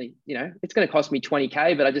trade. It's only, it's going to cost me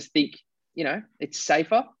 20K, but I just think, it's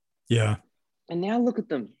safer. Yeah. And now look at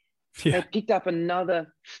them. Yeah. They've picked up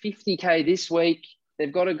another 50K this week.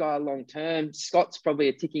 They've got a guy long term. Scott's probably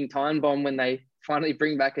a ticking time bomb when they finally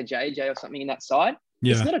bring back a JJ or something in that side.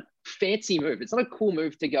 Yeah. It's not a fancy move. It's not a cool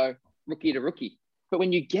move to go rookie to rookie. But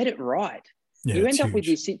when you get it right, you end up with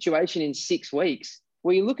this situation in 6 weeks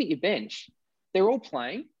where you look at your bench, they're all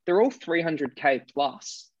playing, they're all 300K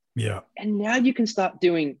plus. Yeah. And now you can start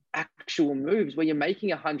doing actual moves where you're making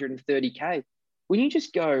 130K. When you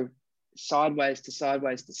just go sideways to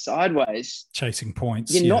sideways to sideways, chasing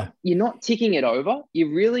points, you're not ticking it over.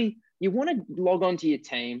 You want to log on to your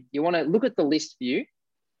team. You want to look at the list view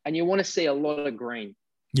and you want to see a lot of green.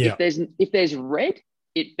 Yeah. If there's red,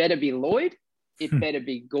 it better be Lloyd. It better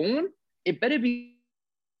be Gawn. It better be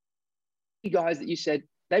guys that you said,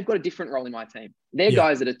 they've got a different role in my team. They're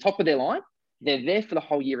guys that are top of their line. They're there for the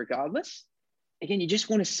whole year regardless. Again, you just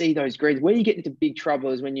want to see those greens. Where you get into big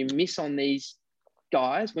trouble is when you miss on these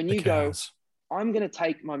guys. When you go, I'm going to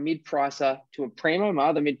take my mid-pricer to a primo, my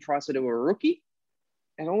other mid-pricer to a rookie,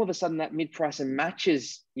 and all of a sudden that mid-pricer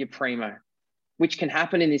matches your primo, which can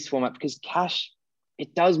happen in this format because cash,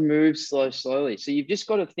 it does move slowly. So you've just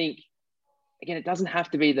got to think, again, it doesn't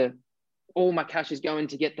have to be all my cash is going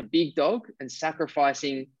to get the big dog and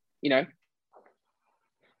sacrificing,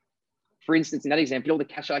 for instance, in that example, all the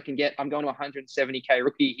cash I can get, I'm going to 170K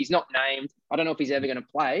rookie. He's not named. I don't know if he's ever going to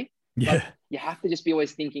play. Yeah. But you have to just be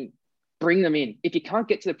always thinking, bring them in. If you can't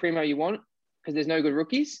get to the primo you want because there's no good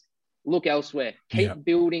rookies, look elsewhere. Keep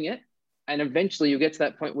building it. And eventually you'll get to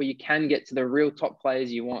that point where you can get to the real top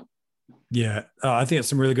players you want. Yeah, I think it's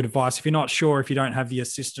some really good advice. If you're not sure, if you don't have the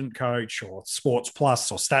assistant coach or Sports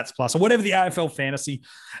Plus or Stats Plus or whatever the AFL fantasy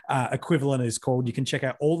equivalent is called, you can check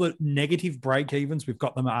out all the negative break-evens. We've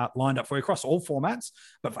got them lined up for you across all formats,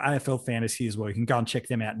 but for AFL fantasy as well, you can go and check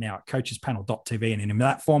them out now at coachespanel.tv. And in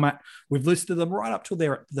that format, we've listed them right up till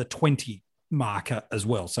they're at the 20 marker as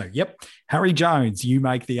well. So, Harry Jones, you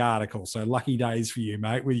make the article. So lucky days for you,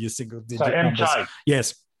 mate, with your single-digit numbers.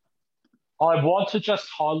 Yes. I want to just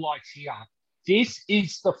highlight here, this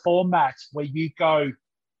is the format where you go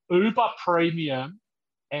Uber Premium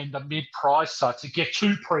and the mid-pricer to get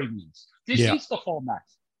 2 premiums. This is the format.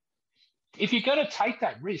 If you're going to take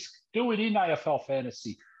that risk, do it in AFL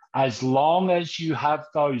Fantasy, as long as you have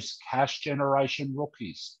those cash generation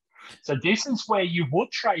rookies. So this is where you would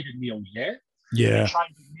trade a nil, Yeah. You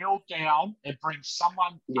trade a nil down and bring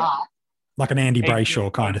someone up. Like an Andy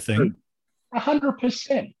Brayshaw kind of thing.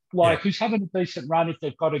 100%. Who's having a decent run, if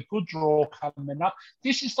they've got a good draw coming up,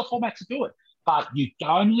 this is the format to do it. But you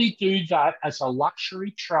only do that as a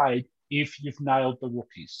luxury trade if you've nailed the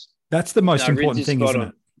rookies. That's the most important thing, isn't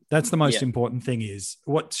it? That's the most important thing is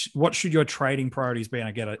what should your trading priorities be?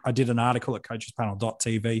 And I did an article at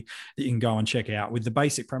coachespanel.tv that you can go and check out with the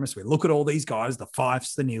basic premise. We look at all these guys, the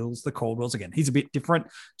Fifes, the Nils, the Caldwells. Again, he's a bit different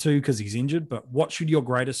too because he's injured, but what should your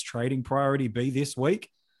greatest trading priority be this week?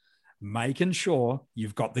 Making sure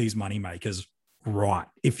you've got these money makers right.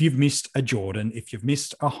 If you've missed a Jordan, if you've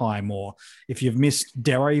missed a Highmore, if you've missed,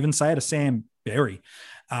 dare I even say it, a Sam Berry,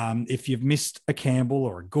 if you've missed a Campbell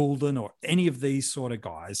or a Goulden or any of these sort of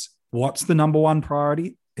guys, what's the number one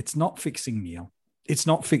priority? It's not fixing Neil. It's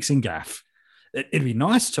not fixing Gaff. It'd be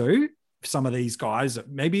nice too, if some of these guys,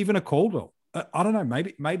 maybe even a Caldwell. I don't know,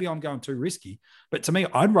 maybe I'm going too risky, but to me,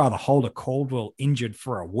 I'd rather hold a Caldwell injured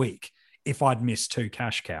for a week if I'd missed 2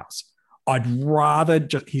 cash cows. I'd rather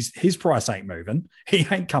just his price ain't moving. He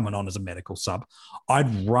ain't coming on as a medical sub.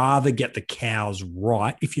 I'd rather get the cows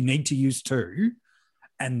right if you need to use 2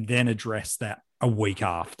 and then address that a week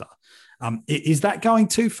after. Is that going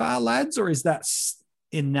too far, lads, or is that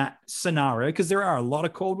in that scenario? Because there are a lot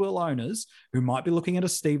of Caldwell owners who might be looking at a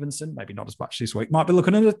Stevenson, maybe not as much this week, might be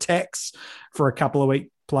looking at a Tex for a couple of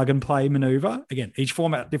week plug and play maneuver. Again, each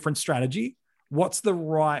format, different strategy. What's the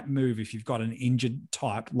right move if you've got an injured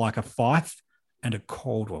type like a Fife and a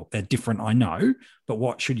Caldwell? They're different, I know, but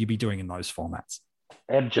what should you be doing in those formats?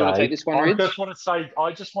 MJ, take this one, Rich?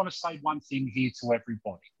 I just want to say one thing here to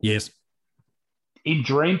everybody. Yes. In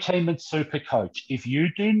Dream Team and Supercoach, if you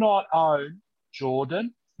do not own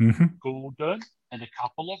Jordan, Goulden, and a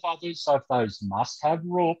couple of others of those must-have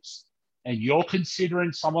rooks, and you're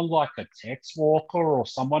considering someone like a Tex Walker or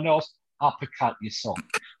someone else, uppercut yourself.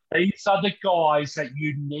 These are the guys that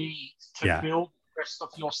you need to build the rest of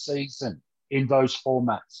your season in those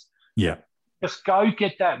formats. Yeah. Just go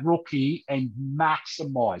get that rookie and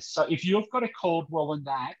maximize. So if you've got a Caldwell in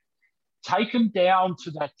that, take him down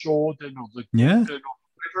to that Jordan or the Yeah. Gordon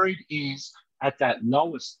or whatever it is at that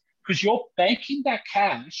lowest, because you're banking that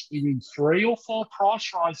cash in 3 or 4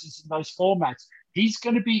 price rises in those formats. He's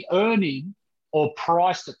going to be earning or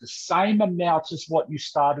priced at the same amount as what you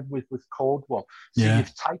started with Caldwell. So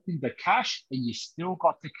you've taken the cash and you still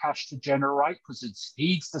got the cash to generate because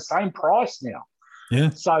he's the same price now.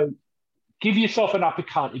 Yeah. So give yourself an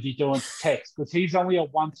uppercut if you're doing Tex, because he's only a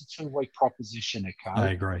 1 to 2 week proposition, okay?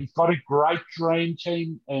 I agree. He's got a great dream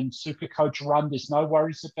team and super coach run. There's no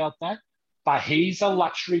worries about that. But he's a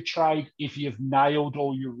luxury trade if you've nailed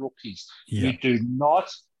all your rookies. Yeah. You do not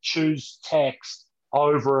choose Tex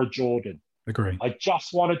over a Jordan. Agree. I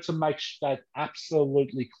just wanted to make that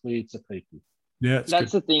absolutely clear to people. Yeah,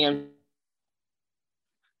 that's the thing.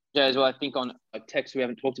 As well, I think on a text we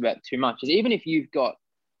haven't talked about too much is even if you've got,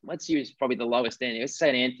 let's use probably the lowest end. Let's say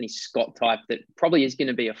an Anthony Scott type that probably is going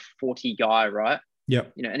to be a 40 guy, right?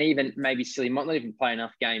 Yep. You know, and even maybe silly might not even play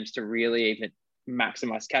enough games to really even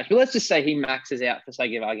maximize cash. But let's just say he maxes out, for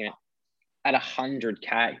sake of argument, at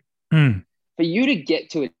 100K. For you to get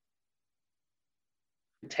to a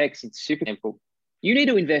Tex, it's super simple. You need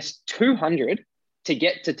to invest 200 to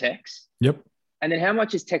get to Tex. Yep. And then how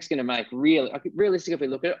much is Tex going to make? Really, realistically, if we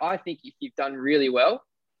look at it, I think if you've done really well,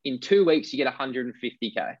 in 2 weeks, you get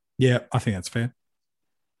 150K. Yeah, I think that's fair.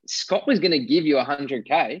 Scott was going to give you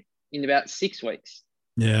 100K in about 6 weeks.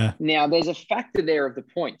 Yeah. Now, there's a factor there of the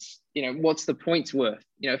points. You know, what's the points worth?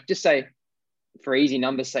 You know, just say, for easy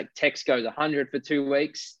numbers' sake, Tex goes 100 for 2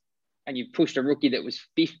 weeks, and you've pushed a rookie that was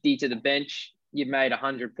 50 to the bench. You've made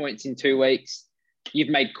 100 points in 2 weeks. You've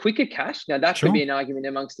made quicker cash. Now, that could be an argument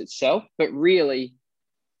amongst itself, but really,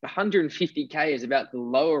 150K is about the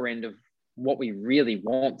lower end of what we really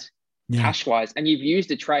want cash-wise. And you've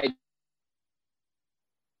used a trade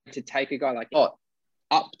to take a guy like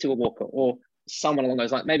up to a Walker or someone along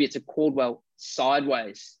those lines. Maybe it's a Caldwell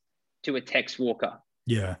sideways to a Tex Walker.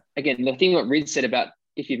 Yeah. Again, the thing what Rid said about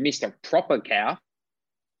if you've missed a proper cow,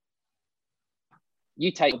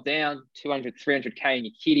 you take down 200, 300K in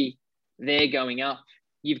your kitty, they're going up.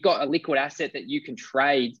 You've got a liquid asset that you can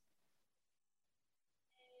trade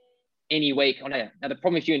any week on it. Now, the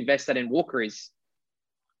problem if you invest that in Walker is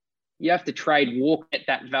you have to trade Walker at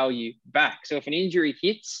that value back. So if an injury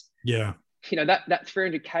hits, you know, that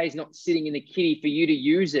 300K is not sitting in the kitty for you to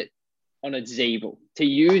use it on a Zeeble, to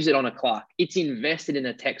use it on a Clark. It's invested in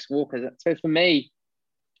a Tex Walker. So for me,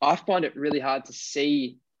 I find it really hard to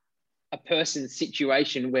see a person's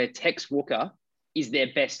situation where Tex Walker is their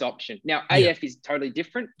best option. Now, AF is totally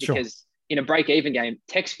different because in a break-even game,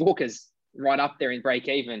 Tex Walker's right up there in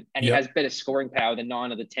break-even, and he has better scoring power than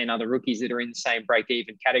 9 of the 10 other rookies that are in the same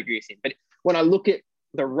break-even categories. But when I look at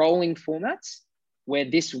the rolling formats, where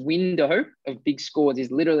this window of big scores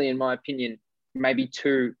is literally, in my opinion, maybe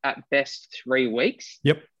 2, at best 3 weeks.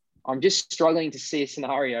 Yep. I'm just struggling to see a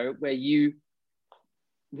scenario where you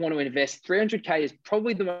want to invest 300K is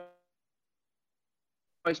probably the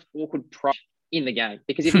most awkward price in the game,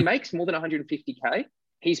 because if he makes more than 150K,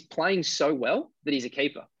 he's playing so well that he's a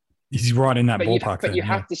keeper. He's right in that ballpark. But you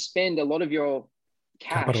have to spend a lot of your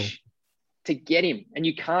cash to get him, and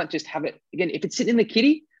you can't just have it. Again, if it's sitting in the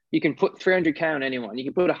kitty, you can put 300K on anyone. You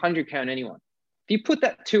can put 100K on anyone. If you put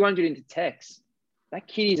that 200 into Tex, that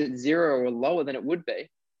kitty's at 0 or lower than it would be.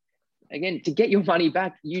 Again, to get your money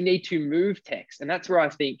back, you need to move Tex, and that's where I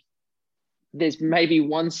think there's maybe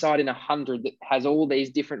one side in 100 that has all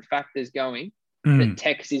these different factors going. That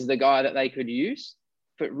Tex is the guy that they could use.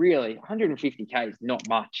 But really, 150K is not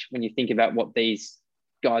much when you think about what these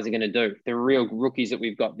guys are going to do. The real rookies that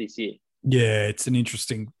we've got this year. Yeah, it's an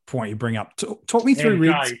interesting point you bring up. Talk me through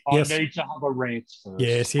Rids. I need to have a rant first.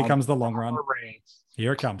 Yes, here comes the long run.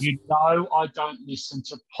 Here it comes. You know I don't listen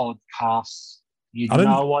to podcasts. I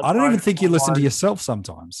don't even think you listen to yourself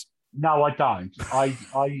sometimes. No, I don't.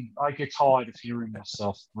 I get tired of hearing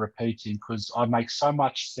myself repeating because I make so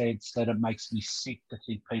much sense that it makes me sick to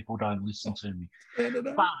think people don't listen to me.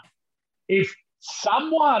 But if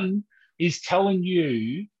someone is telling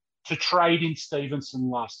you to trade in Stevenson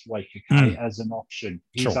last week, okay, as an option,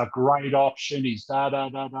 he's a great option, he's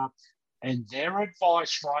da-da-da-da, and their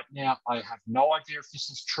advice right now, I have no idea if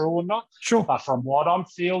this is true or not. Sure. But from what I'm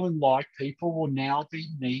feeling like, people will now be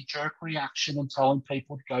knee-jerk reaction and telling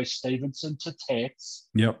people to go Stevenson to Tex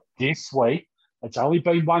this week. It's only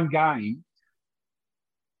been one game.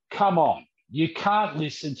 Come on. You can't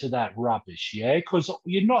listen to that rubbish, because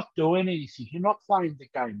you're not doing anything. You're not playing the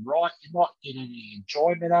game right. You're not getting any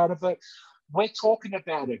enjoyment out of it. We're talking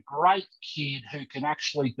about a great kid who can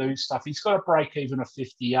actually do stuff. He's got a break even of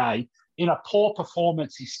 58. In a poor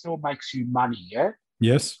performance, he still makes you money,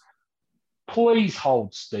 Yes. please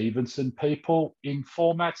hold Stevenson, people, in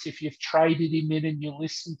formats. If you've traded him in and you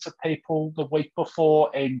listened to people the week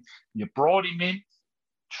before and you brought him in,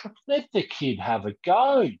 let the kid have a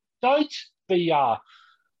go. Don't be a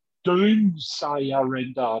doomsayer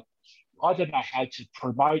and I don't know how to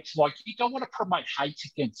promote. Like, you don't want to promote hate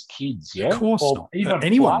against kids, yeah? Of course or not. even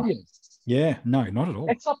Anyone. players. Yeah, no, not at all.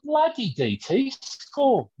 It's a bloody DT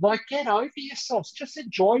score. Like, get over yourselves. Just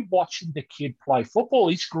enjoy watching the kid play football.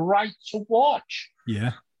 He's great to watch.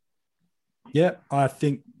 Yeah. Yeah, I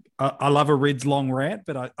think I love a Rids long rant,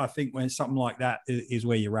 but I think when something like that is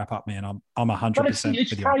where you wrap up, man. I'm 100% But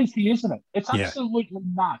it's crazy, isn't it? It's absolutely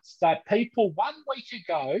nuts that people 1 week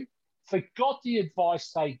ago forgot the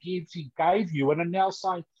advice they gave you and are now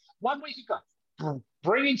saying, 1 week ago,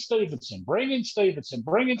 bring in Stevenson,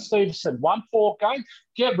 1-4 game,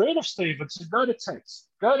 get rid of Stevenson, go to Tex.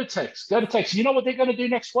 You know what they're going to do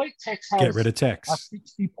next week? Tex has get rid of Tex. A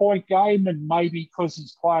 60-point game, and maybe because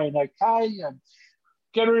he's playing okay, and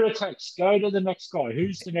get rid of Tex, go to the next guy.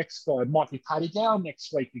 Who's the next guy? It might be Paddy Down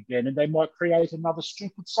next week again, and they might create another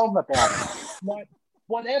stupid song about it. Like,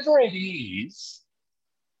 whatever it is,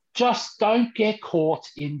 just don't get caught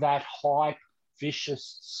in that hype,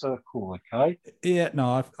 vicious circle, okay? Yeah,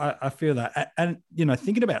 no, I feel that. And, you know,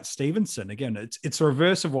 thinking about Stevenson, again, it's a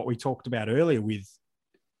reverse of what we talked about earlier with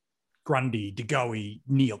Grundy, De Goey,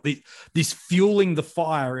 Neil. This fueling the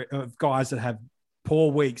fire of guys that have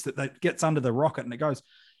poor weeks that gets under the rocket and it goes,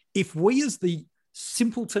 if we as the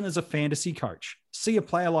simpleton as a fantasy coach see a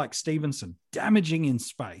player like Stevenson damaging in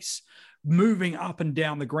space, moving up and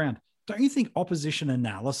down the ground, don't you think opposition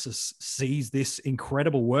analysis sees this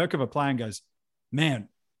incredible work of a player and goes, man,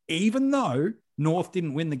 even though North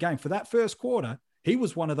didn't win the game for that first quarter, he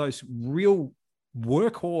was one of those real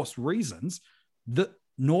workhorse reasons that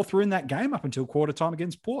North were in that game up until quarter time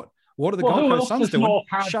against Port. What are the Gold Coast Suns doing?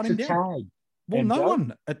 Shut him down. Well, no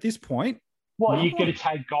one at this point. What, you're going to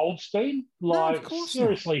take Goldstein? Like, of course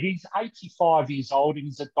seriously, not. He's 85 years old and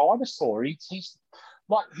he's a dinosaur. He's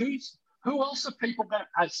like, who else are people going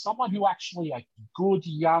to, as someone who actually a good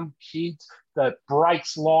young kid that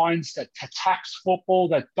breaks lines, that attacks football,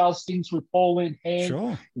 that does things with ball in hand.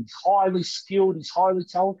 Sure. He's highly skilled, he's highly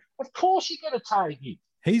talented. Of course you're going to tag him.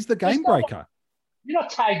 He's the game breaker. You're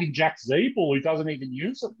not tagging Jack Zeeble, who doesn't even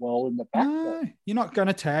use it well in the back. No, you're not going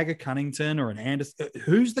to tag a Cunnington or an Anderson.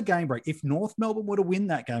 Who's the game break? If North Melbourne were to win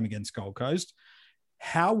that game against Gold Coast,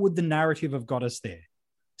 how would the narrative have got us there?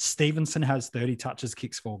 Stevenson has 30 touches,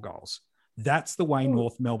 kicks 4 goals. That's the way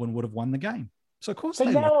North Melbourne would have won the game. So, of course,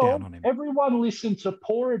 they locked down on him. Everyone listened to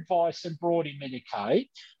poor advice and brought him in, okay?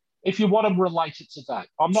 If you want to relate it to that.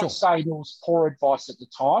 I'm not saying it was poor advice at the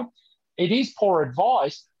time. It is poor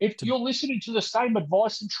advice if you're listening to the same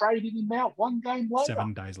advice and trading him out 1 game later.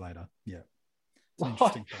 7 days later. Yeah. It's an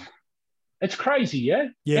interesting thing. It's crazy, yeah?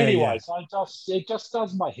 Yeah. Anyways, yeah. It just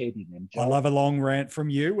does my head in. I love a long rant from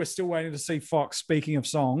you. We're still waiting to see Fox. Speaking of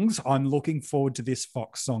songs, I'm looking forward to this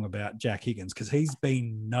Fox song about Jack Higgins because he's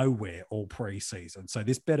been nowhere all preseason. So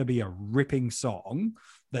this better be a ripping song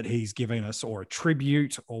that he's giving us, or a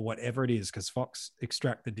tribute, or whatever it is, because Fox,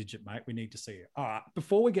 extract the digit, mate. We need to see it. All right.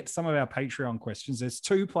 Before we get to some of our Patreon questions, there's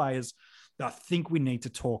 2 players that I think we need to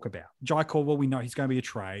talk about. Jai Caldwell, we know he's going to be a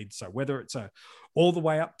trade. So whether it's all the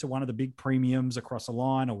way up to one of the big premiums across a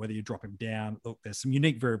line, or whether you drop him down, look, there's some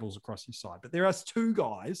unique variables across your side. But there are 2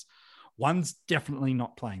 guys. One's definitely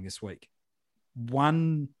not playing this week.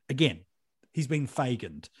 One, again, he's been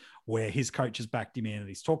Faganed, where his coach has backed him in and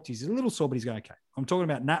he's talked to he's a little sore, but he's going, okay. I'm talking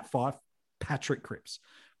about Nat Fyfe, Patrick Cripps.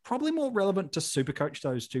 Probably more relevant to Supercoach,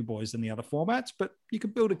 those 2 boys, than the other formats, but you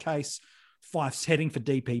could build a case. Fyfe's heading for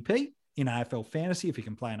DPP in AFL fantasy if he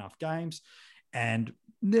can play enough games, and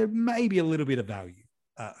there may be a little bit of value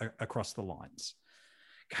across the lines.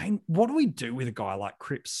 Kane, what do we do with a guy like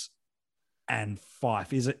Cripps and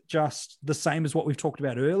Fyfe? Is it just the same as what we've talked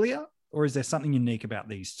about earlier, or is there something unique about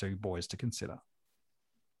these 2 boys to consider?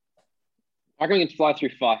 I reckon it's fly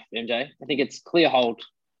through Fyfe, MJ. I think it's clear hold,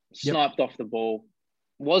 sniped off the ball,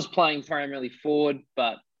 was playing primarily forward,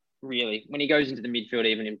 but really, when he goes into the midfield,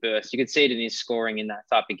 even in bursts, you could see it in his scoring in that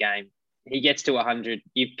type of game. He gets to 100.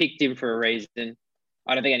 You've picked him for a reason.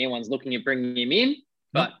 I don't think anyone's looking at bringing him in,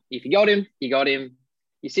 but if you got him, you got him.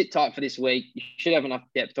 You sit tight for this week. You should have enough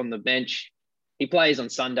depth on the bench. He plays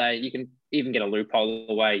on Sunday. You can even get a loophole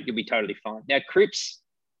away. You'll be totally fine. Now, Cripps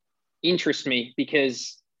interests me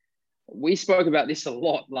because we spoke about this a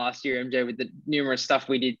lot last year, MJ, with the numerous stuff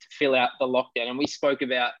we did to fill out the lockdown. And we spoke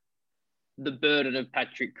about the burden of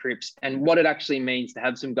Patrick Cripps and what it actually means to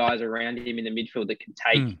have some guys around him in the midfield that can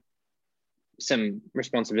take some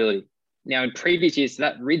responsibility. Now, in previous years,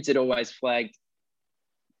 that Rids had always flagged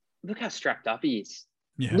look how strapped up he is.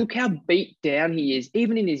 Yeah. Look how beat down he is,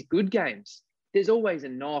 even in his good games. There's always a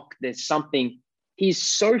knock. There's something. He's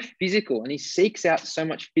so physical and he seeks out so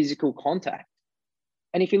much physical contact.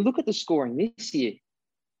 And if you look at the scoring this year,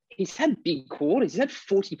 he's had big quarters. He's had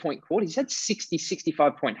 40-point quarters. He's had 60,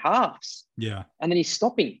 65-point halves. Yeah. And then he's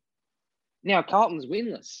stopping. Now, Carlton's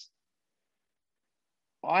winless.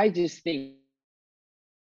 I just think,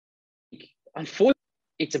 unfortunately,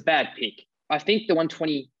 it's a bad pick. I think the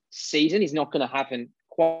 120 season is not going to happen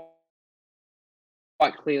quite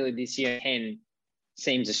clearly this year. 10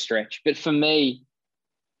 seems a stretch. But for me,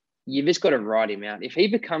 you've just got to ride him out. If he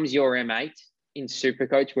becomes your M8 in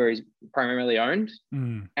Supercoach where he's primarily owned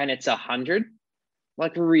and it's 100,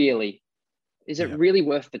 like really, is it really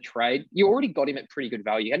worth the trade? You already got him at pretty good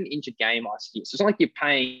value. You had an injured game last year. So it's not like you're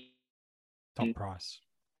paying top price.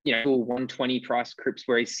 120 price Cripps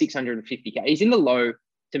where he's 650K. He's in the low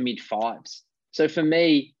to mid fives. So for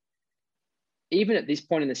me, even at this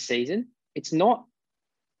point in the season, it's not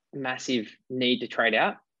a massive need to trade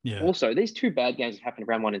out. Yeah. Also, these two bad games have happened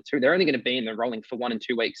around 1 and 2. They're only going to be in the rolling for 1 and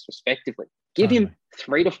 2 weeks, respectively. Give him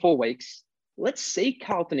 3 to 4 weeks. Let's see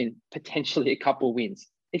Carlton in potentially a couple of wins.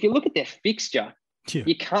 If you look at their fixture,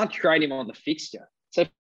 you can't trade him on the fixture. So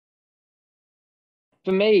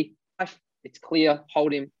for me, it's clear.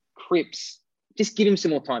 Hold him. Cripps. Just give him some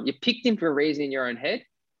more time. You picked him for a reason in your own head.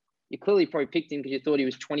 You clearly probably picked him because you thought he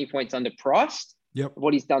was 20 points underpriced. Yep.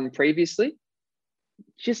 What he's done previously.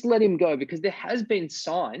 Just let him go because there has been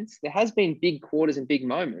signs. There has been big quarters and big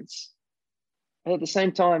moments. And at the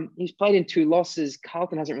same time, he's played in 2 losses.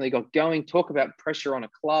 Carlton hasn't really got going. Talk about pressure on a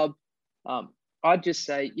club. I'd just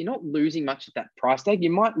say you're not losing much at that price tag. You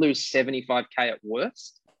might lose 75K at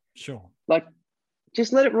worst. Sure. Like,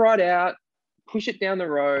 just let it ride out. Push it down the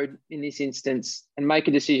road in this instance and make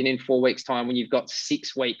a decision in 4 weeks' time when you've got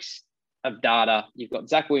 6 weeks of data. You've got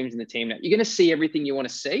Zach Williams in the team now. You're going to see everything you want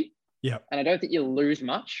to see. Yeah. And I don't think you'll lose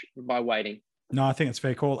much by waiting. No, I think it's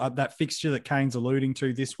fair call. That fixture that Kane's alluding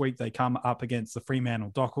to this week, they come up against the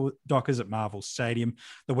Fremantle Dockers at Marvel Stadium.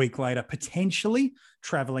 The week later, potentially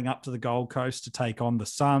travelling up to the Gold Coast to take on the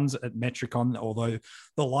Suns at Metricon, although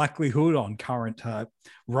the likelihood on current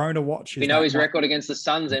Rona watch is... We know his record against the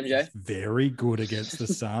Suns, MJ. Very good against the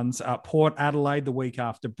Suns. Port Adelaide the week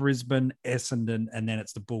after, Brisbane, Essendon, and then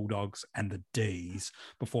it's the Bulldogs and the D's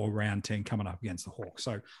before round 10 coming up against the Hawks.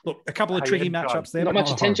 So, look, a couple of tricky matchups there. Not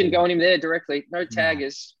much attention going him there directly. No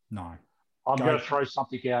taggers. No. I'm going to throw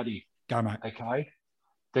something out here. Go, mate. Okay.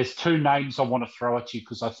 There's 2 names I want to throw at you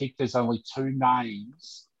because I think there's only 2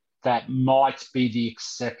 names that might be the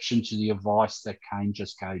exception to the advice that Kane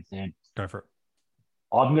just gave them. Go for it.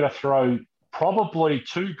 I'm going to throw probably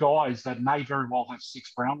 2 guys that may very well have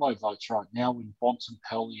 6 Brownlow votes right now in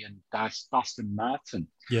Bontempelli and Dustin Martin.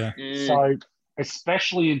 Yeah. So,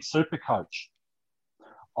 especially in Supercoach,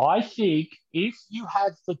 I think if you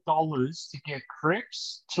have the dollars to get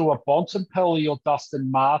Cripps to a Bontempelli or Dustin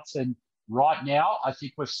Martin right now, I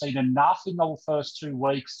think we've seen enough in the first 2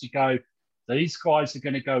 weeks to go, these guys are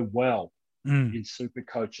going to go well in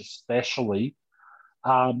Supercoach especially.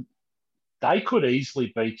 They could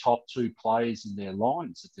easily be top 2 players in their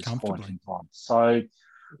lines at this point in time. So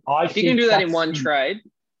if you can do that in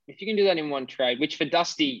one trade, which for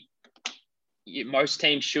Dusty, most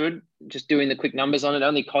teams should, just doing the quick numbers on it,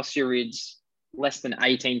 only costs your Rids less than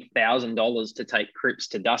 $18,000 to take Cripps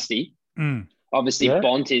to Dusty. Obviously,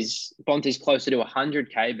 Bont is closer to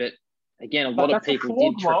 100K, but again, a lot of people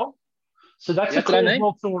did. So that's a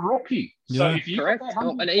call to a rookie. So Yeah. if you Correct.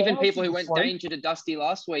 And even people who went danger to Dusty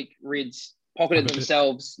last week, Rids pocketed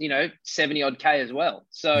themselves, 70-odd K as well.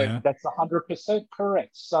 So that's 100%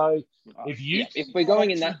 correct. So if we're going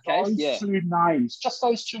in that case, 2 names, just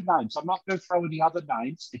those 2 names. I'm not going to throw any other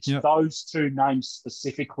names. It's those 2 names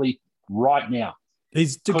specifically right now.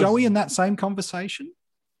 Is De Goey in that same conversation?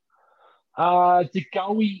 De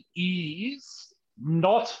Goey is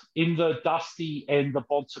not in the Dusty and the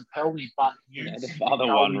Bontempelli, but the other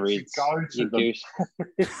one reads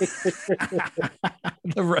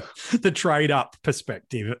the trade up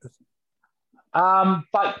perspective.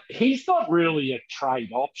 But he's not really a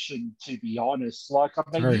trade option, to be honest. Like, I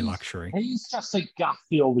mean, very luxury. He's just a gut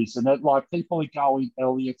feel, isn't it? Like, people are going,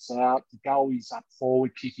 Elliott's out, De Goey's up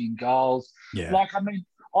forward kicking goals. Yeah. Like, I mean,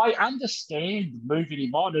 I understand moving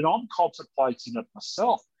him on, and I'm contemplating it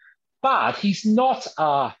myself. But he's not,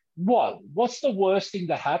 what's the worst thing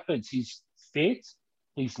that happens? He's fit,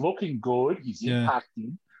 he's looking good, he's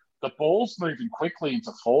impacting. The ball's moving quickly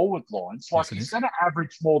into forward lines. Like, he's going to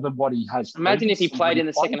average more than what he has. Imagine if he played in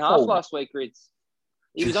the second half last week, Rids.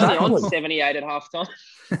 He was only on 78 at halftime.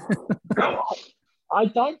 I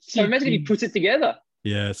don't think... So imagine if he puts it together.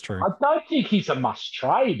 Yeah, it's true. I don't think he's a must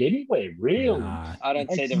trade anywhere, really. Nah. I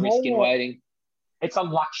don't see It's the risk in more- waiting. It's a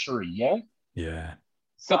luxury, yeah? Yeah.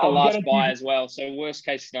 So Got the I'm last gonna buy give- as well. So worst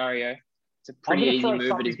case scenario, it's a I'm pretty gonna easy throw move at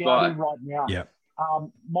something his out buy. here right now. Yeah.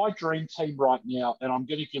 My dream team right now, and I'm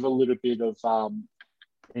going to give a little bit of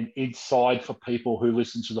an inside for people who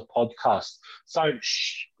listen to the podcast. So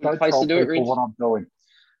don't Place tell to do it, people Rich. what I'm doing.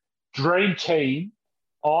 Dream team,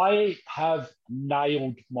 I have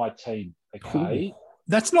nailed my team, okay?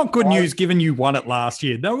 That's not good news given you won it last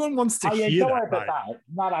year. No one wants to Oh, yeah, hear don't worry that, about mate.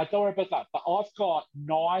 that. No, don't worry about that. But I've got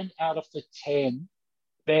 9 out of the 10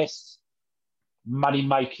 best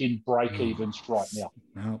money-making break-evens right now.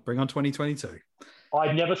 Well, bring on 2022.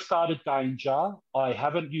 I never started Danger. I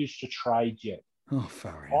haven't used a trade yet. Oh,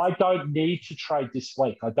 far out. I don't need to trade this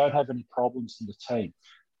week. I don't have any problems in the team.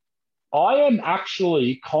 I am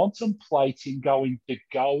actually contemplating going to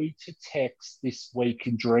Goey to Tex this week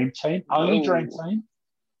in Dream Team, only Dream Team,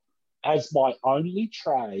 as my only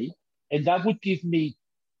trade, and that would give me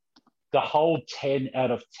the whole 10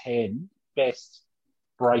 out of 10 best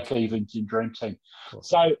break-evens in Dream Team.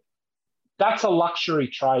 So that's a luxury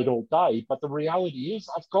trade all day, but the reality is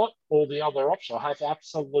I've got all the other options. I have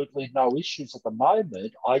absolutely no issues at the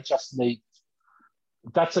moment. I just need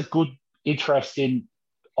 – that's a good, interesting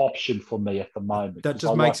option for me at the moment. That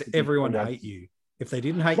just makes everyone hate you. If they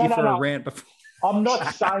didn't hate you for a rant before. I'm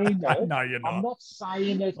not saying that. No, you're not. I'm not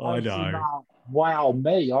saying it I as know. in wow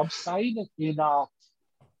me. I'm saying it in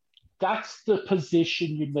that's the position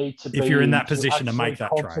you need to be If you're in that position to actually make that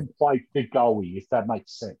trade. contemplate the Goey, if that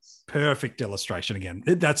makes sense. Perfect illustration again.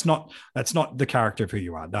 That's not the character of who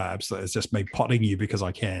you are. No, absolutely. It's just me potting you because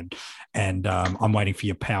I can. And I'm waiting for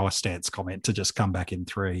your power stance comment to just come back in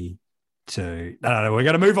 3, 2. No, we're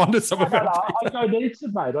going to move on to some of it. I don't need to,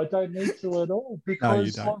 mate. I don't need to at all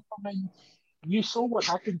because don't. you saw what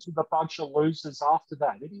happened to the bunch of losers after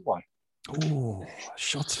that anyway. Oh,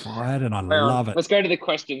 shots fired, and I love it. Let's go to the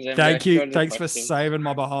questions. MJ. Thank you. Thanks for questions. saving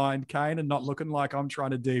my behind, Kane, and not looking like I'm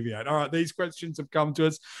trying to deviate. All right, these questions have come to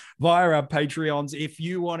us via our Patreons. If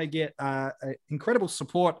you want to get incredible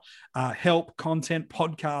support, help, content,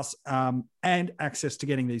 podcasts, and access to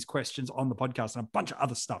getting these questions on the podcast and a bunch of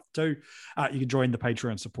other stuff too, you can join the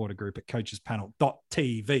Patreon supporter group at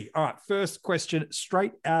coachespanel.tv. All right, first question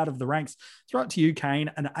straight out of the ranks. Throw it to you,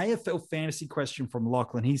 Kane. An AFL fantasy question from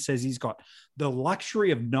Lachlan. He says he's got the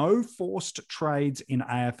luxury of no forced trades in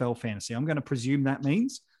AFL fantasy. I'm going to presume that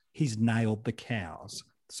means he's nailed the cows.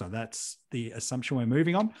 So that's the assumption we're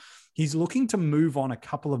moving on. He's looking to move on a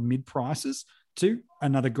couple of mid-prices to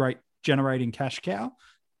another great generating cash cow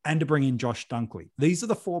and to bring in Josh Dunkley. These are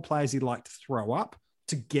the 4 players he'd like to throw up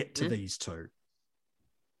to get to these 2.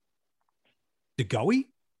 DeGoey,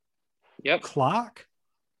 Clark,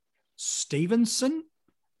 Stevenson,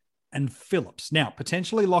 and Phillips. Now,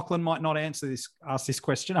 potentially Lachlan might not ask this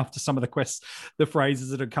question after some of the phrases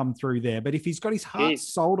that have come through there. But if he's got his heart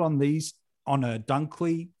sold on a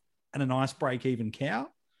Dunkley and a nice break-even cow,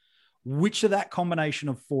 which of that combination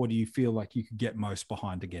of 4 do you feel like you could get most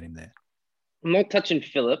behind to get him there? I'm not touching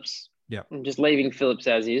Phillips. Yeah. I'm just leaving Phillips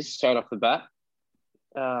as is, straight off the bat.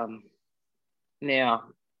 Now,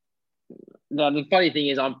 the funny thing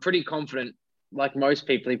is I'm pretty confident, like most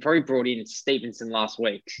people, he probably brought in Stevenson last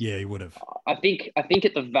week. Yeah, he would have. I think at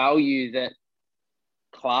the value that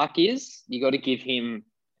Clark is, you got to give him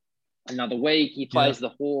another week. He plays the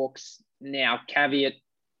Hawks. Now, caveat,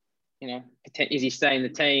 is he staying the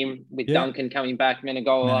team with Duncan coming back,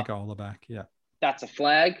 Menegola back, yeah. That's a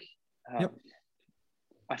flag. Yep.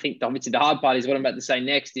 I think obviously the hard part is what I'm about to say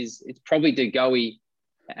next is it's probably DeGoey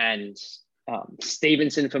and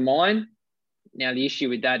Stevenson for mine. Now, the issue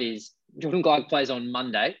with that is Jordan Clark plays on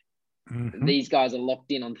Monday. Mm-hmm. These guys are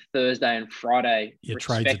locked in on Thursday and Friday,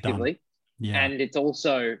 respectively. Yeah. And it's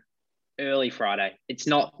also early Friday. It's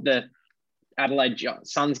not the Adelaide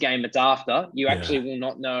Suns game it's after. You actually will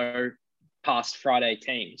not know past Friday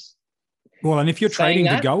teams. Well, and if you're trading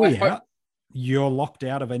that, DeGoey out, you're locked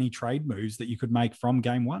out of any trade moves that you could make from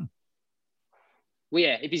game 1. Well,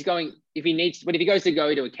 yeah, if he goes to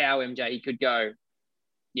go to a cow, MJ, he could go,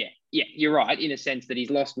 yeah, you're right, in a sense that he's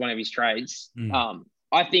lost one of his trades.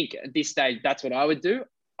 I think at this stage, that's what I would do.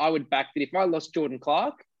 I would back that if I lost Jordan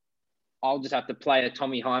Clark, I'll just have to play a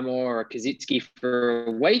Tommy Highmore or a Kaczynski for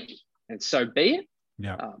a week, and so be it.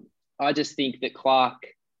 Yeah. I just think that Clark,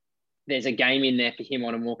 there's a game in there for him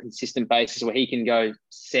on a more consistent basis where he can go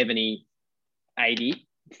 70, 80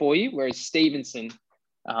 for you, whereas Stevenson,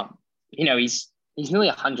 he's nearly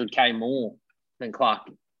 100K more than Clark,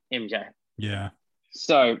 MJ. Yeah.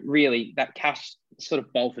 So really, that cash sort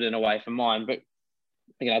of bolted it away for mine. But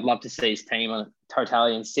think I'd love to see his team on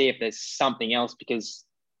totality and see if there's something else, because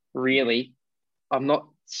really, I'm not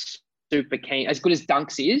super keen. As good as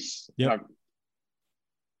Dunks is, I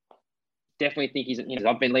definitely think he's.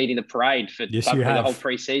 I've been leading the parade for the whole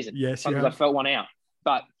preseason. Yes, sometimes I felt one out,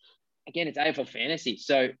 but again, it's AFL fantasy,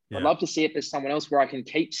 so I'd love to see if there's someone else where I can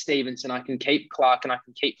keep Stevenson, I can keep Clark, and I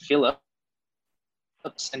can keep Phillips,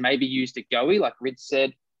 and maybe use the Goey, like Rid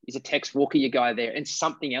said. Is a Tex Walker your guy there, and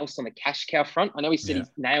something else on the cash cow front? I know he said he's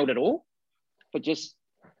nailed it all, but just,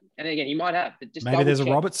 and again, he might have, but just maybe there's a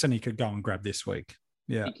Robertson he could go and grab this week.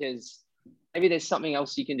 Yeah, because maybe there's something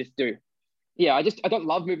else you can just do. Yeah, I don't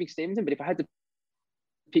love moving Stevenson, but if I had to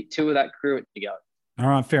pick two of that crew, it'd go. All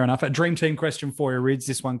right, fair enough. A dream team question for you, Rids.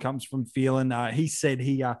 This one comes from Phelan. He said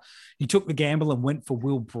he took the gamble and went for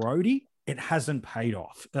Will Brodie. It hasn't paid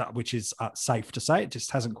off, which is safe to say. It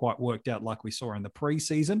just hasn't quite worked out like we saw in the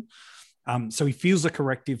preseason. So he feels a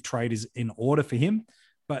corrective trade is in order for him,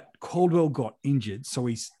 but Caldwell got injured. So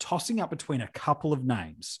he's tossing up between a couple of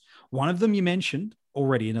names. One of them you mentioned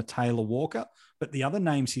already in a Taylor Walker, but the other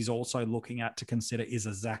names he's also looking at to consider is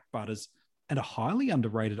a Zach Butters and a highly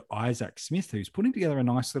underrated Isaac Smith, who's putting together a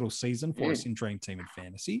nice little season for us in Dream Team and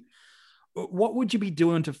Fantasy. What would you be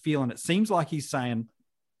doing to Phelan? It seems like he's saying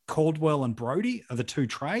Caldwell and Brodie are the two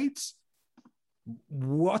trades.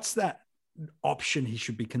 What's that option he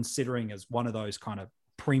should be considering as one of those kind of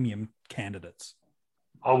premium candidates?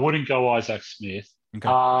 I wouldn't go Isaac Smith.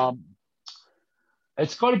 Okay.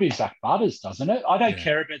 It's got to be Zach Butters, doesn't it? I don't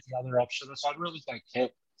care about the other options. I really don't care.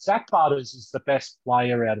 Zach Butters is the best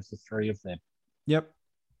player out of the three of them. Yep.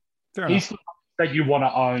 Fair He's enough. the one that you want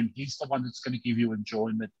to own. He's the one that's going to give you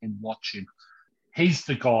enjoyment in watching. He's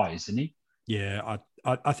the guy, isn't he? Yeah,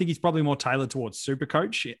 I think he's probably more tailored towards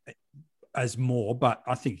Supercoach as more, but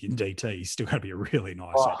I think in DT he's still going to be a really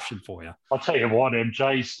nice option for you. I'll tell you what,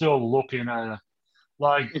 MJ, he's still looking at,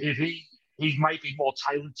 like, if he may be more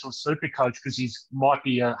tailored to a Supercoach because he's might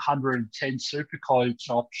be a 110 Supercoach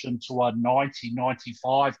option to a 90,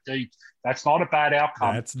 95 deep. That's not a bad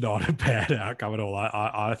outcome. That's not a bad outcome at all.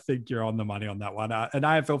 I think you're on the money on that one. An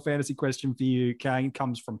AFL fantasy question for you, Kane,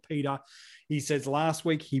 comes from Peter. He says last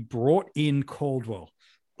week he brought in Caldwell.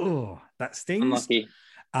 Oh, that stings. Unlucky.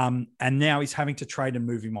 And now he's having to trade and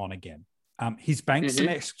move him on again. He's banked some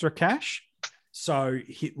extra cash. So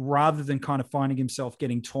rather than kind of finding himself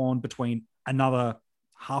getting torn between another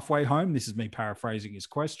halfway home, this is me paraphrasing his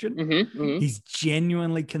question, he's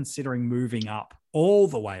genuinely considering moving up, all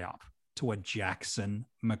the way up to a Jackson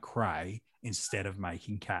Macrae instead of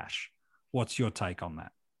making cash. What's your take on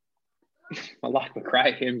that? I like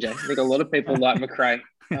Macrae, MJ. I think a lot of people like Macrae.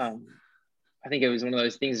 I think it was one of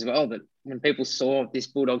those things as well that when people saw this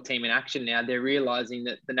Bulldog team in action now, they're realising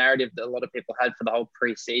that the narrative that a lot of people had for the whole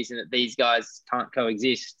preseason, that these guys can't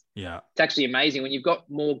coexist. Yeah. It's actually amazing. When you've got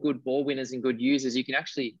more good ball winners and good users, you can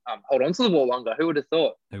actually hold on to the ball longer. Who would have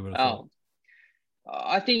thought?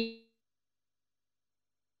 I think,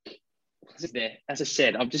 as I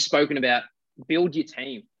said, I've just spoken about build your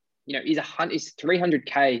team. You know, is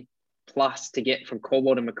 300K plus to get from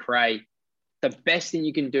Caldwell to Macrae the best thing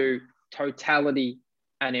you can do, totality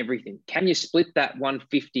and everything? Can you split that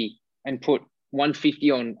 150 and put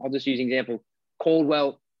 150 on, I'll just use an example,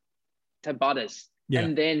 Caldwell to Butters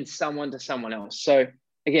and then someone to someone else? So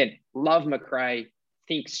again, love Macrae.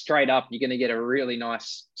 Think straight up you're going to get a really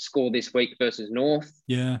nice score this week versus North.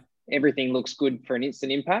 Yeah. Everything looks good for an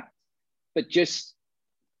instant impact. But just,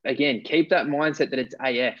 again, keep that mindset that it's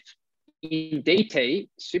AF. In DT,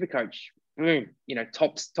 Supercoach, you know,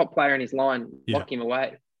 top player in his line, lock him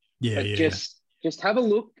away. Just have a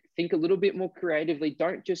look, think a little bit more creatively.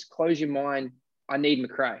 Don't just close your mind, I need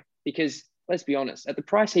Macrae. Because let's be honest, at the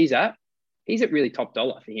price he's at really top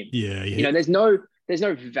dollar for him. Yeah. You know, there's no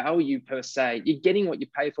value per se. You're getting what you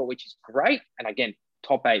pay for, which is great. And again,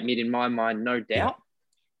 top 8 mid in my mind, no doubt. Yeah.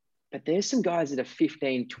 But there's some guys that are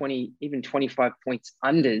 15, 20, even 25 points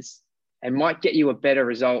unders and might get you a better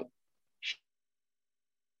result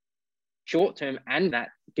short term and that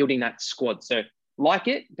building that squad. So like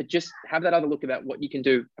it, but just have that other look about what you can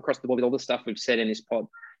do across the board with all the stuff we've said in this pod.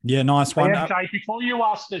 Yeah, nice one. Okay, before you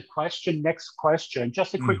ask the next question,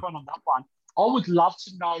 just a quick one on that one. I would love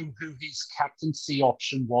to know who his captaincy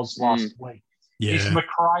option was last week. Yeah. Is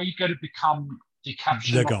Macrae going to become the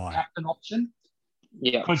captain option?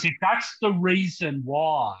 Yeah. Because if that's the reason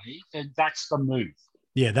why, then that's the move.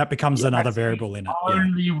 Yeah, that becomes another variable in it.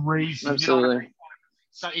 Only reason. Absolutely. You know,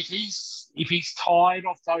 so if he's tired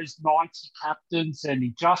of those 90 captains and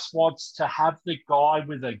he just wants to have the guy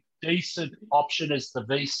with a decent option as the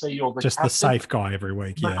VC or the just captain, the safe guy every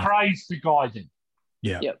week. Macrae's the guy then.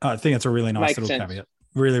 Yeah. Yep. I think it's a really nice little caveat.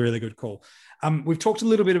 Really, really good call. We've talked a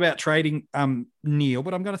little bit about trading Neil,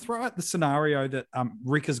 but I'm going to throw out the scenario that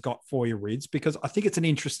Rick has got for you, Rids, because I think it's an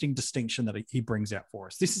interesting distinction that he brings out for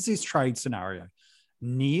us. This is his trade scenario.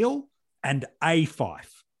 Neil and A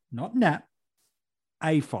Fife, not Nat,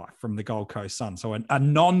 A Fife from the Gold Coast Sun. So a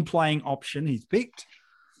non-playing option he's picked.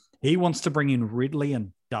 He wants to bring in Ridley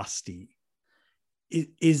and Dusty.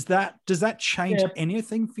 Does that change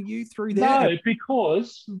anything for you through there? No,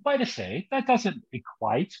 because wait a second, that doesn't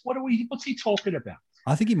equate. What's he talking about?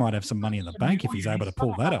 I think he might have some money in the bank if he's able to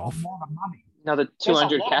pull that off. Another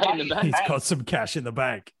 200K in the bank. He's got some cash in the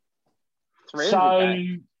bank.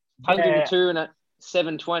 300K. 102 and a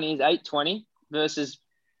 720 is 820 versus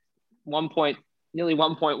nearly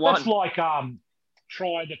 1.1. That's like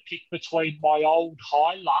trying to pick between my old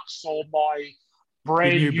Hilux or my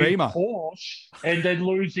brand new Beamer Porsche and then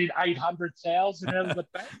losing 800,000 out of the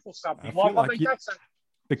bank or something. That's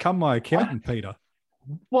become my accountant, Peter.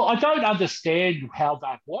 Well, I don't understand how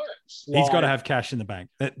that works. He's got to have cash in the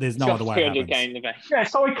bank. There's no other way it happens. In the bank. Yeah,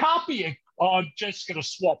 so it can't be I'm just going to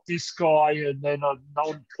swap this guy and then a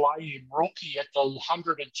non-playing rookie at the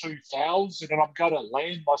 102,000 and I'm going to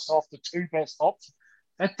land myself the two best options.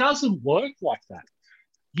 That doesn't work like that.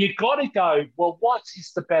 You got to go, well, what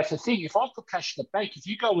is the better thing? If I've got cash in the bank, if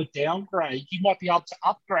you go a downgrade, you might be able to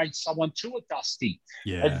upgrade someone to a Dusty.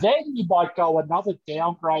 Yeah. And then you might go another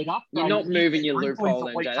downgrade, upgrade. You're not moving your loophole,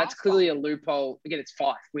 MJ. That's clearly a loophole. Again, it's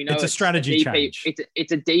Fife. We know it's a strategy change.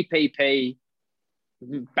 It's a DPP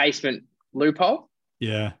basement loophole.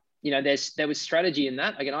 Yeah. You know, there was strategy in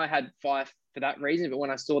that. Again, I had Fife for that reason, but when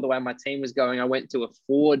I saw the way my team was going, I went to a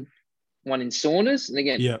forward one in Saunders. And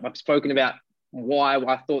again, I've spoken about why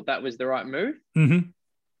I thought that was the right move. Mm-hmm.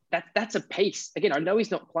 That's a piece. Again, I know he's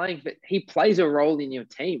not playing, but he plays a role in your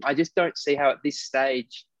team. I just don't see how at this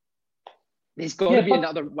stage there's got to be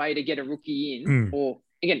another way to get a rookie in. Or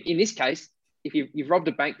again, in this case, if you've robbed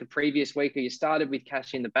a bank the previous week or you started with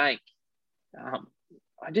cash in the bank,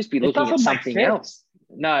 I'd just be looking at something else.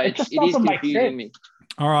 No, it is confusing me.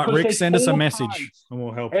 All right, Rick, send us a message and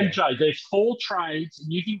we'll help you. MJ, there's 4 trades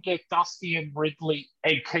and you can get Dusty and Ridley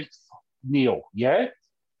and keep Neil, yeah?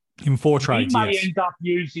 In 4 trades, you may end up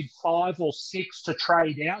using 5 or 6 to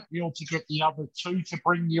trade out Neil to get the other 2 to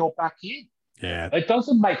bring Neil back in. Yeah. It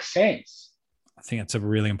doesn't make sense. I think it's a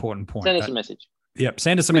really important point. Send us a message. Yep,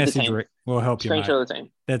 send us a message, Rick. We'll help you, mate. Screenshot of the team.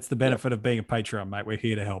 That's the benefit of being a Patreon, mate. We're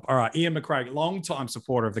here to help. All right, Ian McCraig, long-time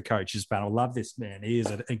supporter of the coaches panel. Love this man. He is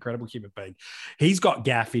an incredible human being. He's got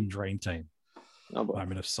Gaff in Dream Team. Oh, boy.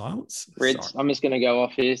 Moment of silence. Rids, I'm just going to go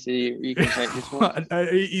off here so you can take this one.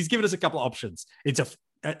 He's given us a couple of options.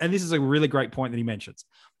 And this is a really great point that he mentions.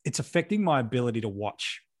 It's affecting my ability to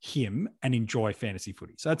watch him and enjoy fantasy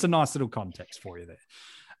footy. So that's a nice little context for you there.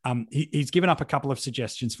 He's given up a couple of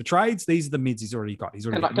suggestions for trades. These are the mids he's already got.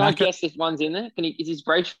 Can I guess if one's in there? Is his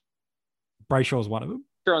Brayshaw's one of them?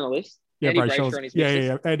 On the list. Yeah, Brayshaw's.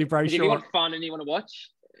 Yeah. Andy Brayshaw. If you want fun and you want to watch,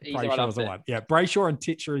 Brayshaw's the one. Yeah, Brayshaw and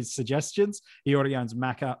Titch are his suggestions. He already owns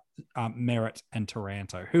Macca, Merritt, and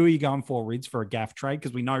Taranto. Who are you going for, Rids, for a gaff trade?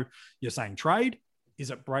 Because we know you're saying trade. Is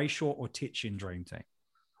it Brayshaw or Titch in Dream Team?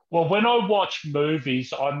 Well, when I watch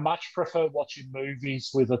movies, I much prefer watching movies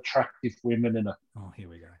with attractive women in it. Oh, here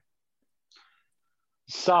we go.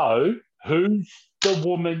 So, who's the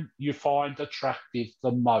woman you find attractive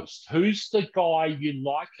the most? Who's the guy you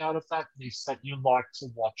like out of that list that you like to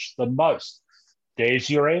watch the most? There's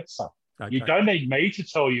your answer. Okay. You don't need me to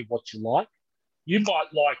tell you what you like. You might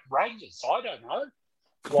like Rangers. I don't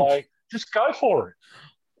know. Just go for it.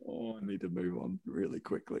 Oh, I need to move on really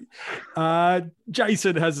quickly.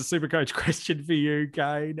 Jason has a Supercoach question for you,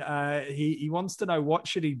 Kane. He wants to know what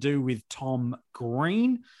should he do with Tom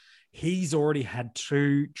Green. He's already had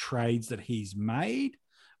 2 trades that he's made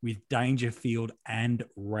with Dangerfield and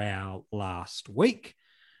Rao last week.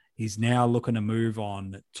 He's now looking to move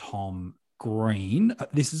on Tom Green.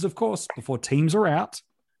 This is, of course, before teams are out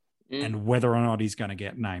and whether or not he's going to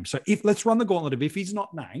get named. So let's run the gauntlet of if he's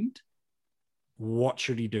not named, what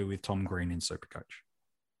should he do with Tom Green in Supercoach?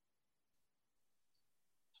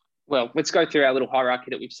 Well, let's go through our little hierarchy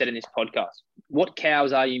that we've set in this podcast. What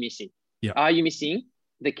cows are you missing? Yeah. Are you missing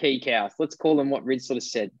the key cows? Let's call them what Rids sort of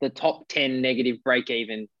said, the top 10 negative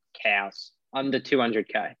break-even cows under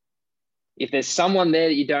 200K. If there's someone there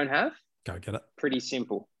that you don't have, go get it. Pretty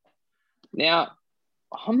simple. Now,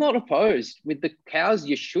 I'm not opposed with the cows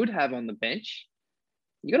you should have on the bench.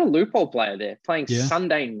 You got a loophole player there playing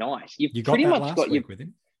Sunday night. You've pretty much got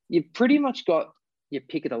your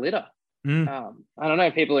pick of the litter. I don't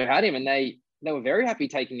know people who had him, and they were very happy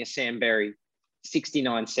taking a Sam Berry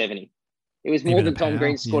 69-70. It was more than Tom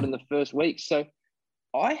Green scored in the first week. So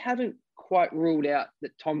I haven't quite ruled out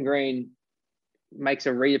that Tom Green makes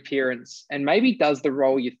a reappearance and maybe does the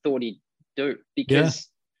role you thought he'd do, because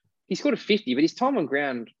he scored a 50, but his time on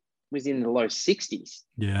ground was in the low 60s.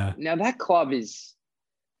 Yeah. Now that club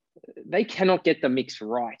they cannot get the mix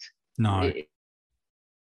right. No.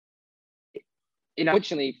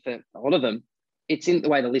 Unfortunately for a lot of them, it's in the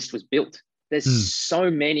way the list was built. There's so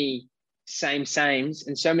many sames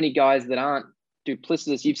and so many guys that aren't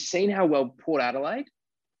duplicitous. You've seen how well Port Adelaide,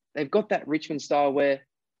 they've got that Richmond style where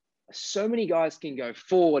so many guys can go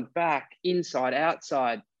forward, back, inside,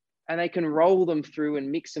 outside, and they can roll them through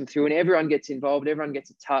and mix them through, and everyone gets involved, everyone gets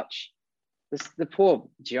a touch. The poor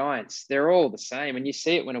Giants, they're all the same, and you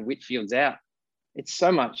see it when a Whitfield's out. It's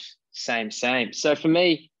so much same. So for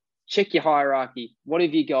me, check your hierarchy. What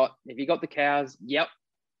have you got? Have you got the cows? Yep.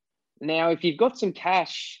 Now, if you've got some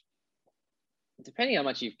cash, depending how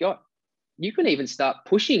much you've got, you can even start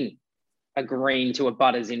pushing a Green to a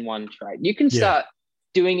Butters in one trade. You can start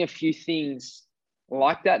doing a few things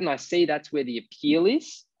like that, and I see that's where the appeal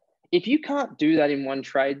is. If you can't do that in one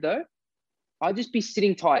trade, though, I'd just be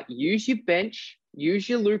sitting tight. Use your bench, use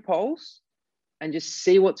your loopholes, and just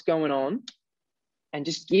see what's going on, and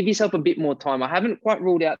just give yourself a bit more time. I haven't quite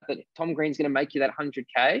ruled out that Tom Green's going to make you that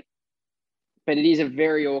 100K, but it is a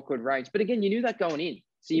very awkward range. But again, you knew that going in.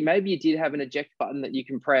 So maybe you did have an eject button that you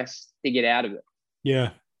can press to get out of it.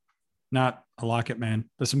 Yeah. No, I like it, man.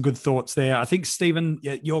 There's some good thoughts there. I think, Stephen,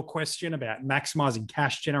 your question about maximizing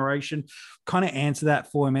cash generation kind of answer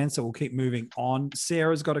that for you, man. So we'll keep moving on.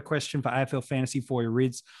 Sarah's got a question for AFL Fantasy for you,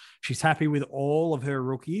 Rids. She's happy with all of her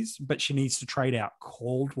rookies, but she needs to trade out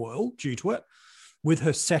Caldwell due to it. With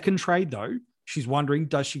her second trade, though, she's wondering,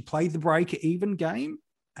 does she play the break-even game?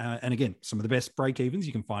 And again, some of the best break-evens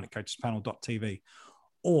you can find at coachespanel.tv.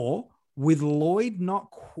 Or with Lloyd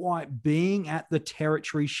not quite being at the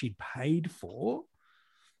territory she'd paid for,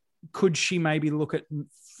 could she maybe look at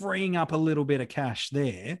freeing up a little bit of cash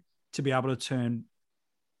there to be able to turn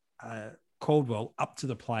Caldwell up to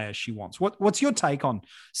the player she wants? What's your take on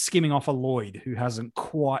skimming off a Lloyd who hasn't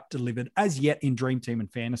quite delivered as yet in Dream Team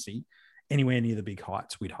and Fantasy anywhere near the big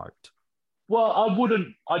heights we'd hoped? Well,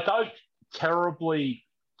 I don't terribly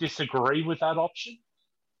disagree with that option.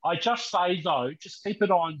 I just say, though, just keep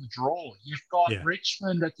an eye on the draw. You've got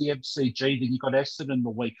Richmond at the MCG, then you've got Essendon the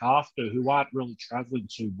week after, who aren't really travelling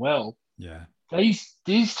too well. Yeah. These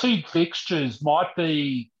two fixtures might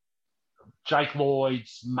be Jake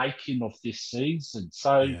Lloyd's making of this season.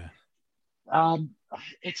 So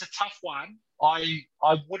it's a tough one.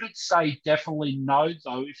 I wouldn't say definitely no,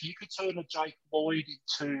 though. If you could turn a Jake Lloyd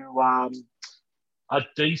into a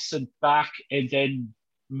decent back and then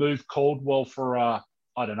move Caldwell for a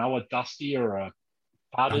Dusty or a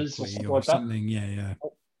Butters or something like that. Yeah.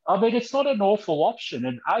 I mean, it's not an awful option.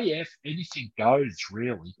 And AF, anything goes,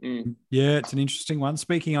 really. Yeah, it's an interesting one.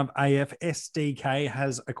 Speaking of AF, SDK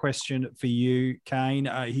has a question for you, Kane.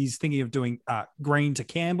 He's thinking of doing Green to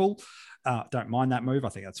Campbell. Don't mind that move. I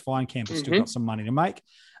think that's fine. Campbell's still got some money to make.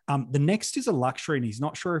 The next is a luxury, and he's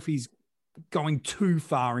not sure if he's going too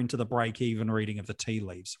far into the break-even reading of the tea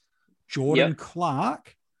leaves. Jordan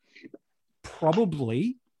Clark,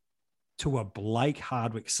 probably to a Blake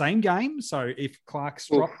Hardwick. Same game. So if Clark's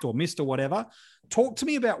dropped or missed or whatever, talk to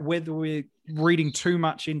me about whether we're reading too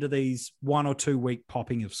much into these 1 or 2 week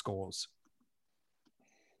popping of scores.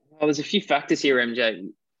 Well, there's a few factors here, MJ.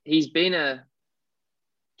 He's been a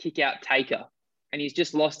kick-out taker, and he's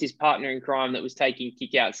just lost his partner in crime that was taking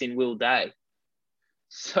kick-outs in Will Day.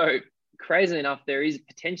 So, crazy enough, there is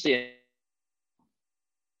potentially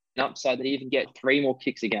an upside that he even get 3 more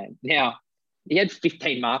kicks a game. Now, he had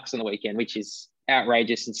 15 marks on the weekend, which is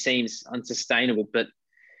outrageous and seems unsustainable. But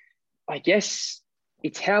I guess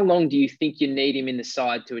it's how long do you think you need him in the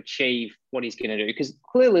side to achieve what he's going to do? Because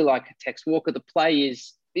clearly, like Tex Walker, the play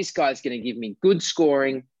is this guy's going to give me good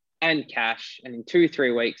scoring and cash. And in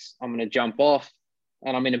 2-3 weeks, I'm going to jump off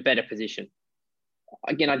and I'm in a better position.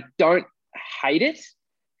 Again, I don't hate it.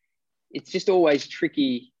 It's just always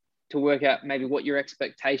tricky to work out maybe what your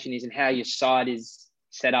expectation is and how your side is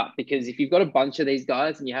set up. Because if you've got a bunch of these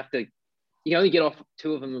guys and you can only get off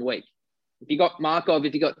 2 of them a week. If you got Markov,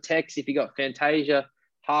 if you got Tex, if you got Fantasia,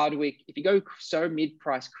 Hardwick, if you go so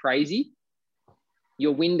mid-price crazy,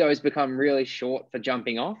 your windows become really short for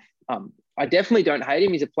jumping off. I definitely don't hate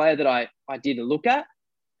him. He's a player that I did look at.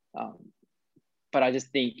 But I just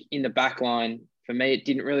think in the back line, for me, it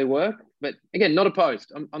didn't really work. But again, not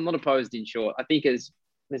opposed. I'm not opposed in short. I think there's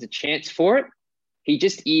a chance for it. He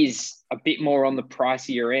just is a bit more on the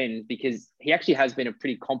pricier end because he actually has been a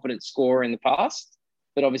pretty competent scorer in the past.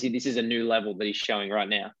 But obviously, this is a new level that he's showing right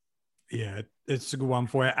now. Yeah, it's a good one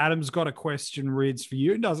for you. Adam's got a question, Rids, for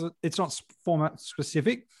you. It's not format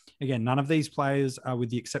specific. Again, none of these players, with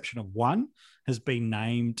the exception of one, has been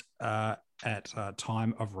named at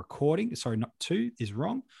time of recording. Sorry, not two is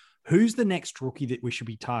wrong. Who's the next rookie that we should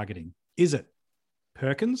be targeting? Is it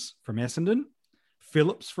Perkins from Essendon,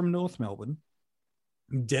 Phillips from North Melbourne,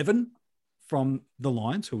 Devon from the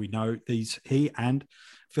Lions, who we know he and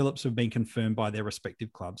Phillips have been confirmed by their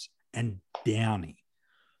respective clubs, and Downey?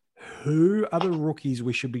 Who are the rookies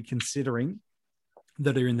we should be considering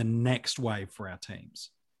that are in the next wave for our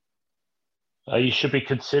teams? You should be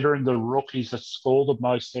considering the rookies that score the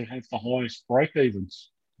most and have the highest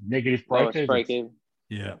break-evens, negative break-evens.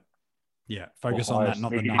 Yeah. Focus on that,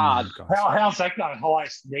 not the number. How's that going?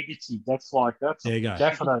 Highest negative. There you go.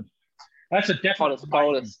 Definite. That's a definite.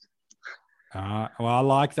 Well, I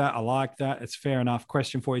like that. It's fair enough.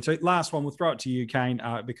 Question for you. So last one, we'll throw it to you, Kane,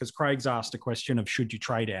 because Craig's asked a question of should you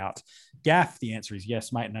trade out Gaff? The answer is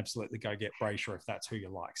yes, mate, and absolutely go get Brayshaw if that's who you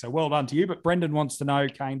like. So well done to you. But Brendan wants to know,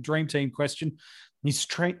 Kane, dream team question. His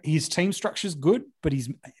team structure is good, but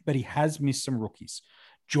he has missed some rookies.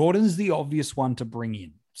 Jordan's the obvious one to bring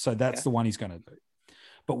in, so that's the one he's going to do.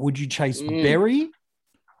 But would you chase Berry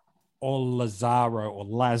or Lazaro?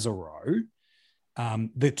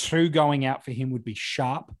 The two going out for him would be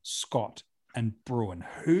Sharp, Scott, and Bruin.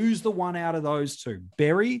 Who's the one out of those two,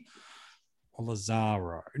 Berry or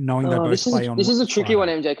Lazaro? Knowing they both play on. This is a tricky one,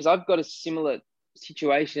 MJ, because I've got a similar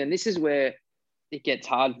situation, and this is where it gets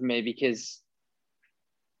hard for me because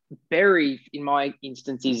Berry, in my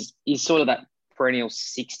instance, is sort of that perennial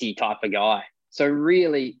 60 type of guy. So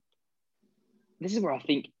really, this is where I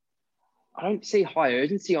think I don't see high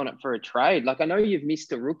urgency on it for a trade. Like, I know you've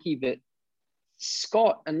missed a rookie, but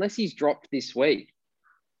Scott, unless he's dropped this week,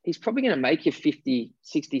 he's probably going to make you 50,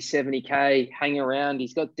 60, 70K, hang around.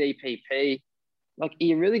 He's got DPP. Like, are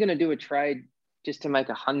you really going to do a trade just to make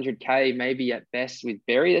 100K maybe at best with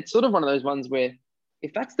Berry? It's sort of one of those ones where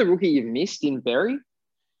if that's the rookie you've missed in Berry,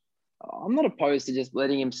 I'm not opposed to just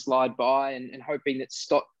letting him slide by and hoping that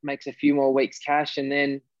Stott makes a few more weeks cash, and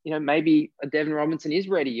then, you know, maybe a Devon Robinson is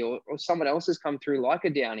ready or someone else has come through like a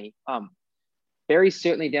Downey. Berry's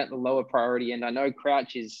certainly down at the lower priority, and I know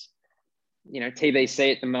Crouch is, you know,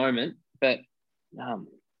 TBC at the moment, but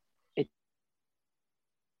it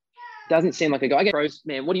doesn't seem like a guy.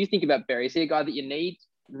 Man, what do you think about Berry? Is he a guy that you need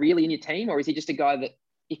really in your team, or is he just a guy that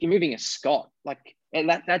if you're moving a Scott, like, and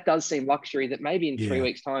that does seem luxury that maybe in 3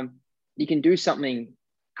 weeks' time you can do something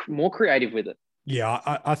more creative with it? Yeah,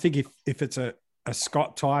 I think if it's a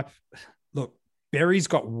Scott type, look, Berry's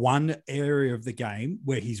got one area of the game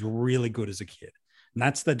where he's really good as a kid, and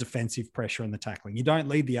that's the defensive pressure and the tackling. You don't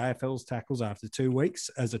lead the AFL's tackles after 2 weeks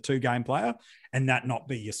as a two-game player and that not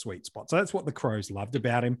be your sweet spot. So that's what the Crows loved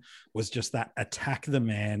about him, was just that attack the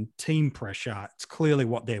man, team pressure. It's clearly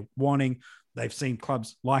what they're wanting. They've seen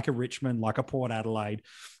clubs like a Richmond, like a Port Adelaide,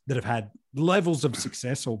 that have had levels of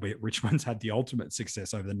success, albeit Richmond's had the ultimate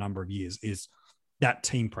success over the number of years, is that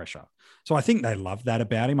team pressure. So I think they love that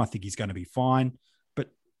about him. I think he's going to be fine, but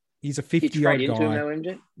he's a 50-year-old guy. Him now,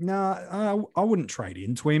 MJ? No, I wouldn't trade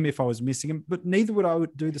into him if I was missing him, but neither would I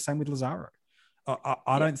do the same with Lazaro.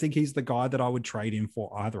 I don't think he's the guy that I would trade in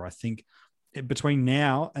for either. I think between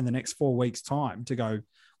now and the next 4 weeks' time to go,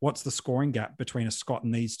 what's the scoring gap between a Scott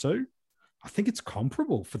and these two? I think it's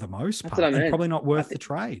comparable for the most part, and probably not worth the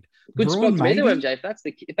trade. Good spot to me though, MJ. If that's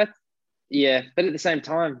but at the same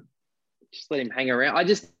time, just let him hang around.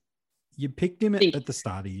 You picked him at the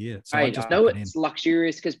start of the year. So I know it's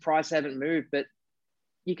luxurious because price haven't moved, but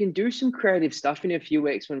you can do some creative stuff in a few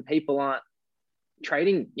weeks when people aren't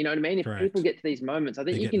trading. You know what I mean? If people get to these moments, I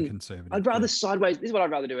think you can. I'd rather sideways. This is what I'd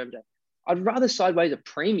rather do, MJ. I'd rather sideways a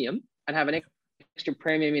premium and have an extra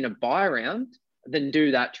premium in a buy round than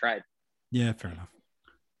do that trade. Yeah, fair enough.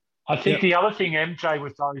 I think the other thing, MJ,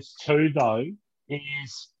 with those two, though,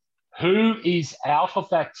 is who is out of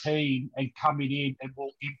that team and coming in and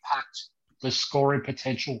will impact the scoring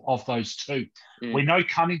potential of those two. We know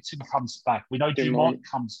Cunnington comes back. We know Dumont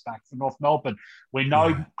comes back for North Melbourne. We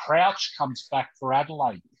know Crouch comes back for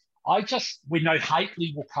Adelaide. We know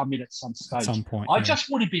Hately will come in at some stage. At some point, I just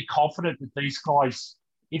want to be confident that these guys,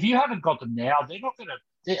 if you haven't got them now, they're not going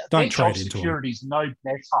to. Don't trade into them. No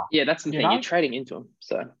better. Yeah, that's the thing. You're trading into them.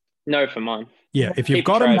 So, no for mine. Yeah, if you've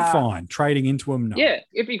got them, fine. Trading into them, no. Yeah,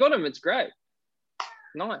 if you got them, it's great.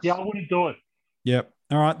 Nice. Yeah, I wouldn't do it. Yep.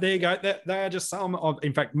 All right, there you go. They are just some of,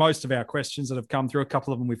 in fact, most of our questions that have come through. A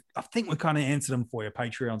couple of them, I think we've kind of answered them for your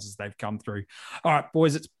Patreons as they've come through. All right,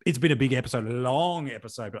 boys, it's been a big episode, a long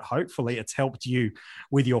episode, but hopefully it's helped you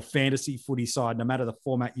with your fantasy footy side, no matter the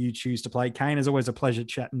format you choose to play. Kane, it's always a pleasure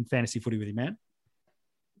chatting fantasy footy with you, man.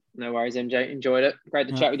 No worries, MJ. Enjoyed it. Great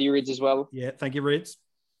to chat with you, Rids, as well. Yeah, thank you, Rids.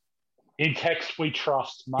 In text we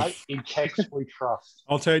trust, mate. In text we trust.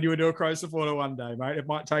 I'll turn you into a Crow supporter one day, mate. It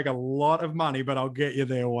might take a lot of money, but I'll get you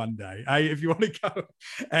there one day. Hey, if you want to go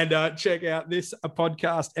and check out this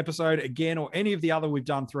podcast episode again, or any of the other we've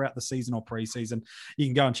done throughout the season or preseason, you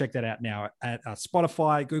can go and check that out now at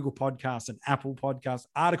Spotify, Google Podcasts, and Apple Podcasts.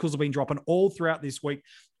 Articles have been dropping all throughout this week.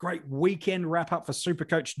 Great weekend wrap up for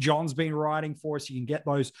Supercoach. John's been writing for us. You can get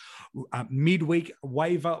those midweek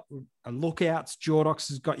waiver lookouts. Jordox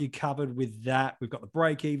has got you covered with that. We've got the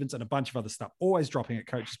break evens and a bunch of other stuff always dropping at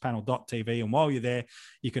coachespanel.tv. And while you're there,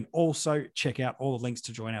 you can also check out all the links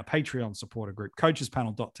to join our Patreon supporter group.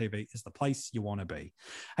 Coachespanel.tv is the place you want to be.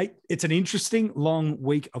 Hey, it's an interesting long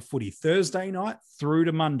week of footy. Thursday night through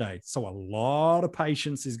to Monday. So a lot of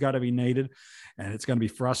patience is going to be needed. And it's going to be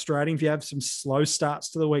frustrating if you have some slow starts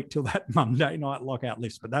to the week till that Monday night lockout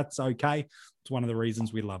lifts, but that's okay. It's one of the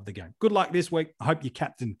reasons we love the game. Good luck this week. I hope your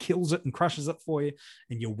captain kills it and crushes it for you,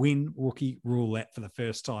 and you win Rookie Roulette for the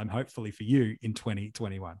first time, hopefully for you in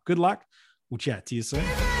 2021. Good luck. We'll chat to you soon.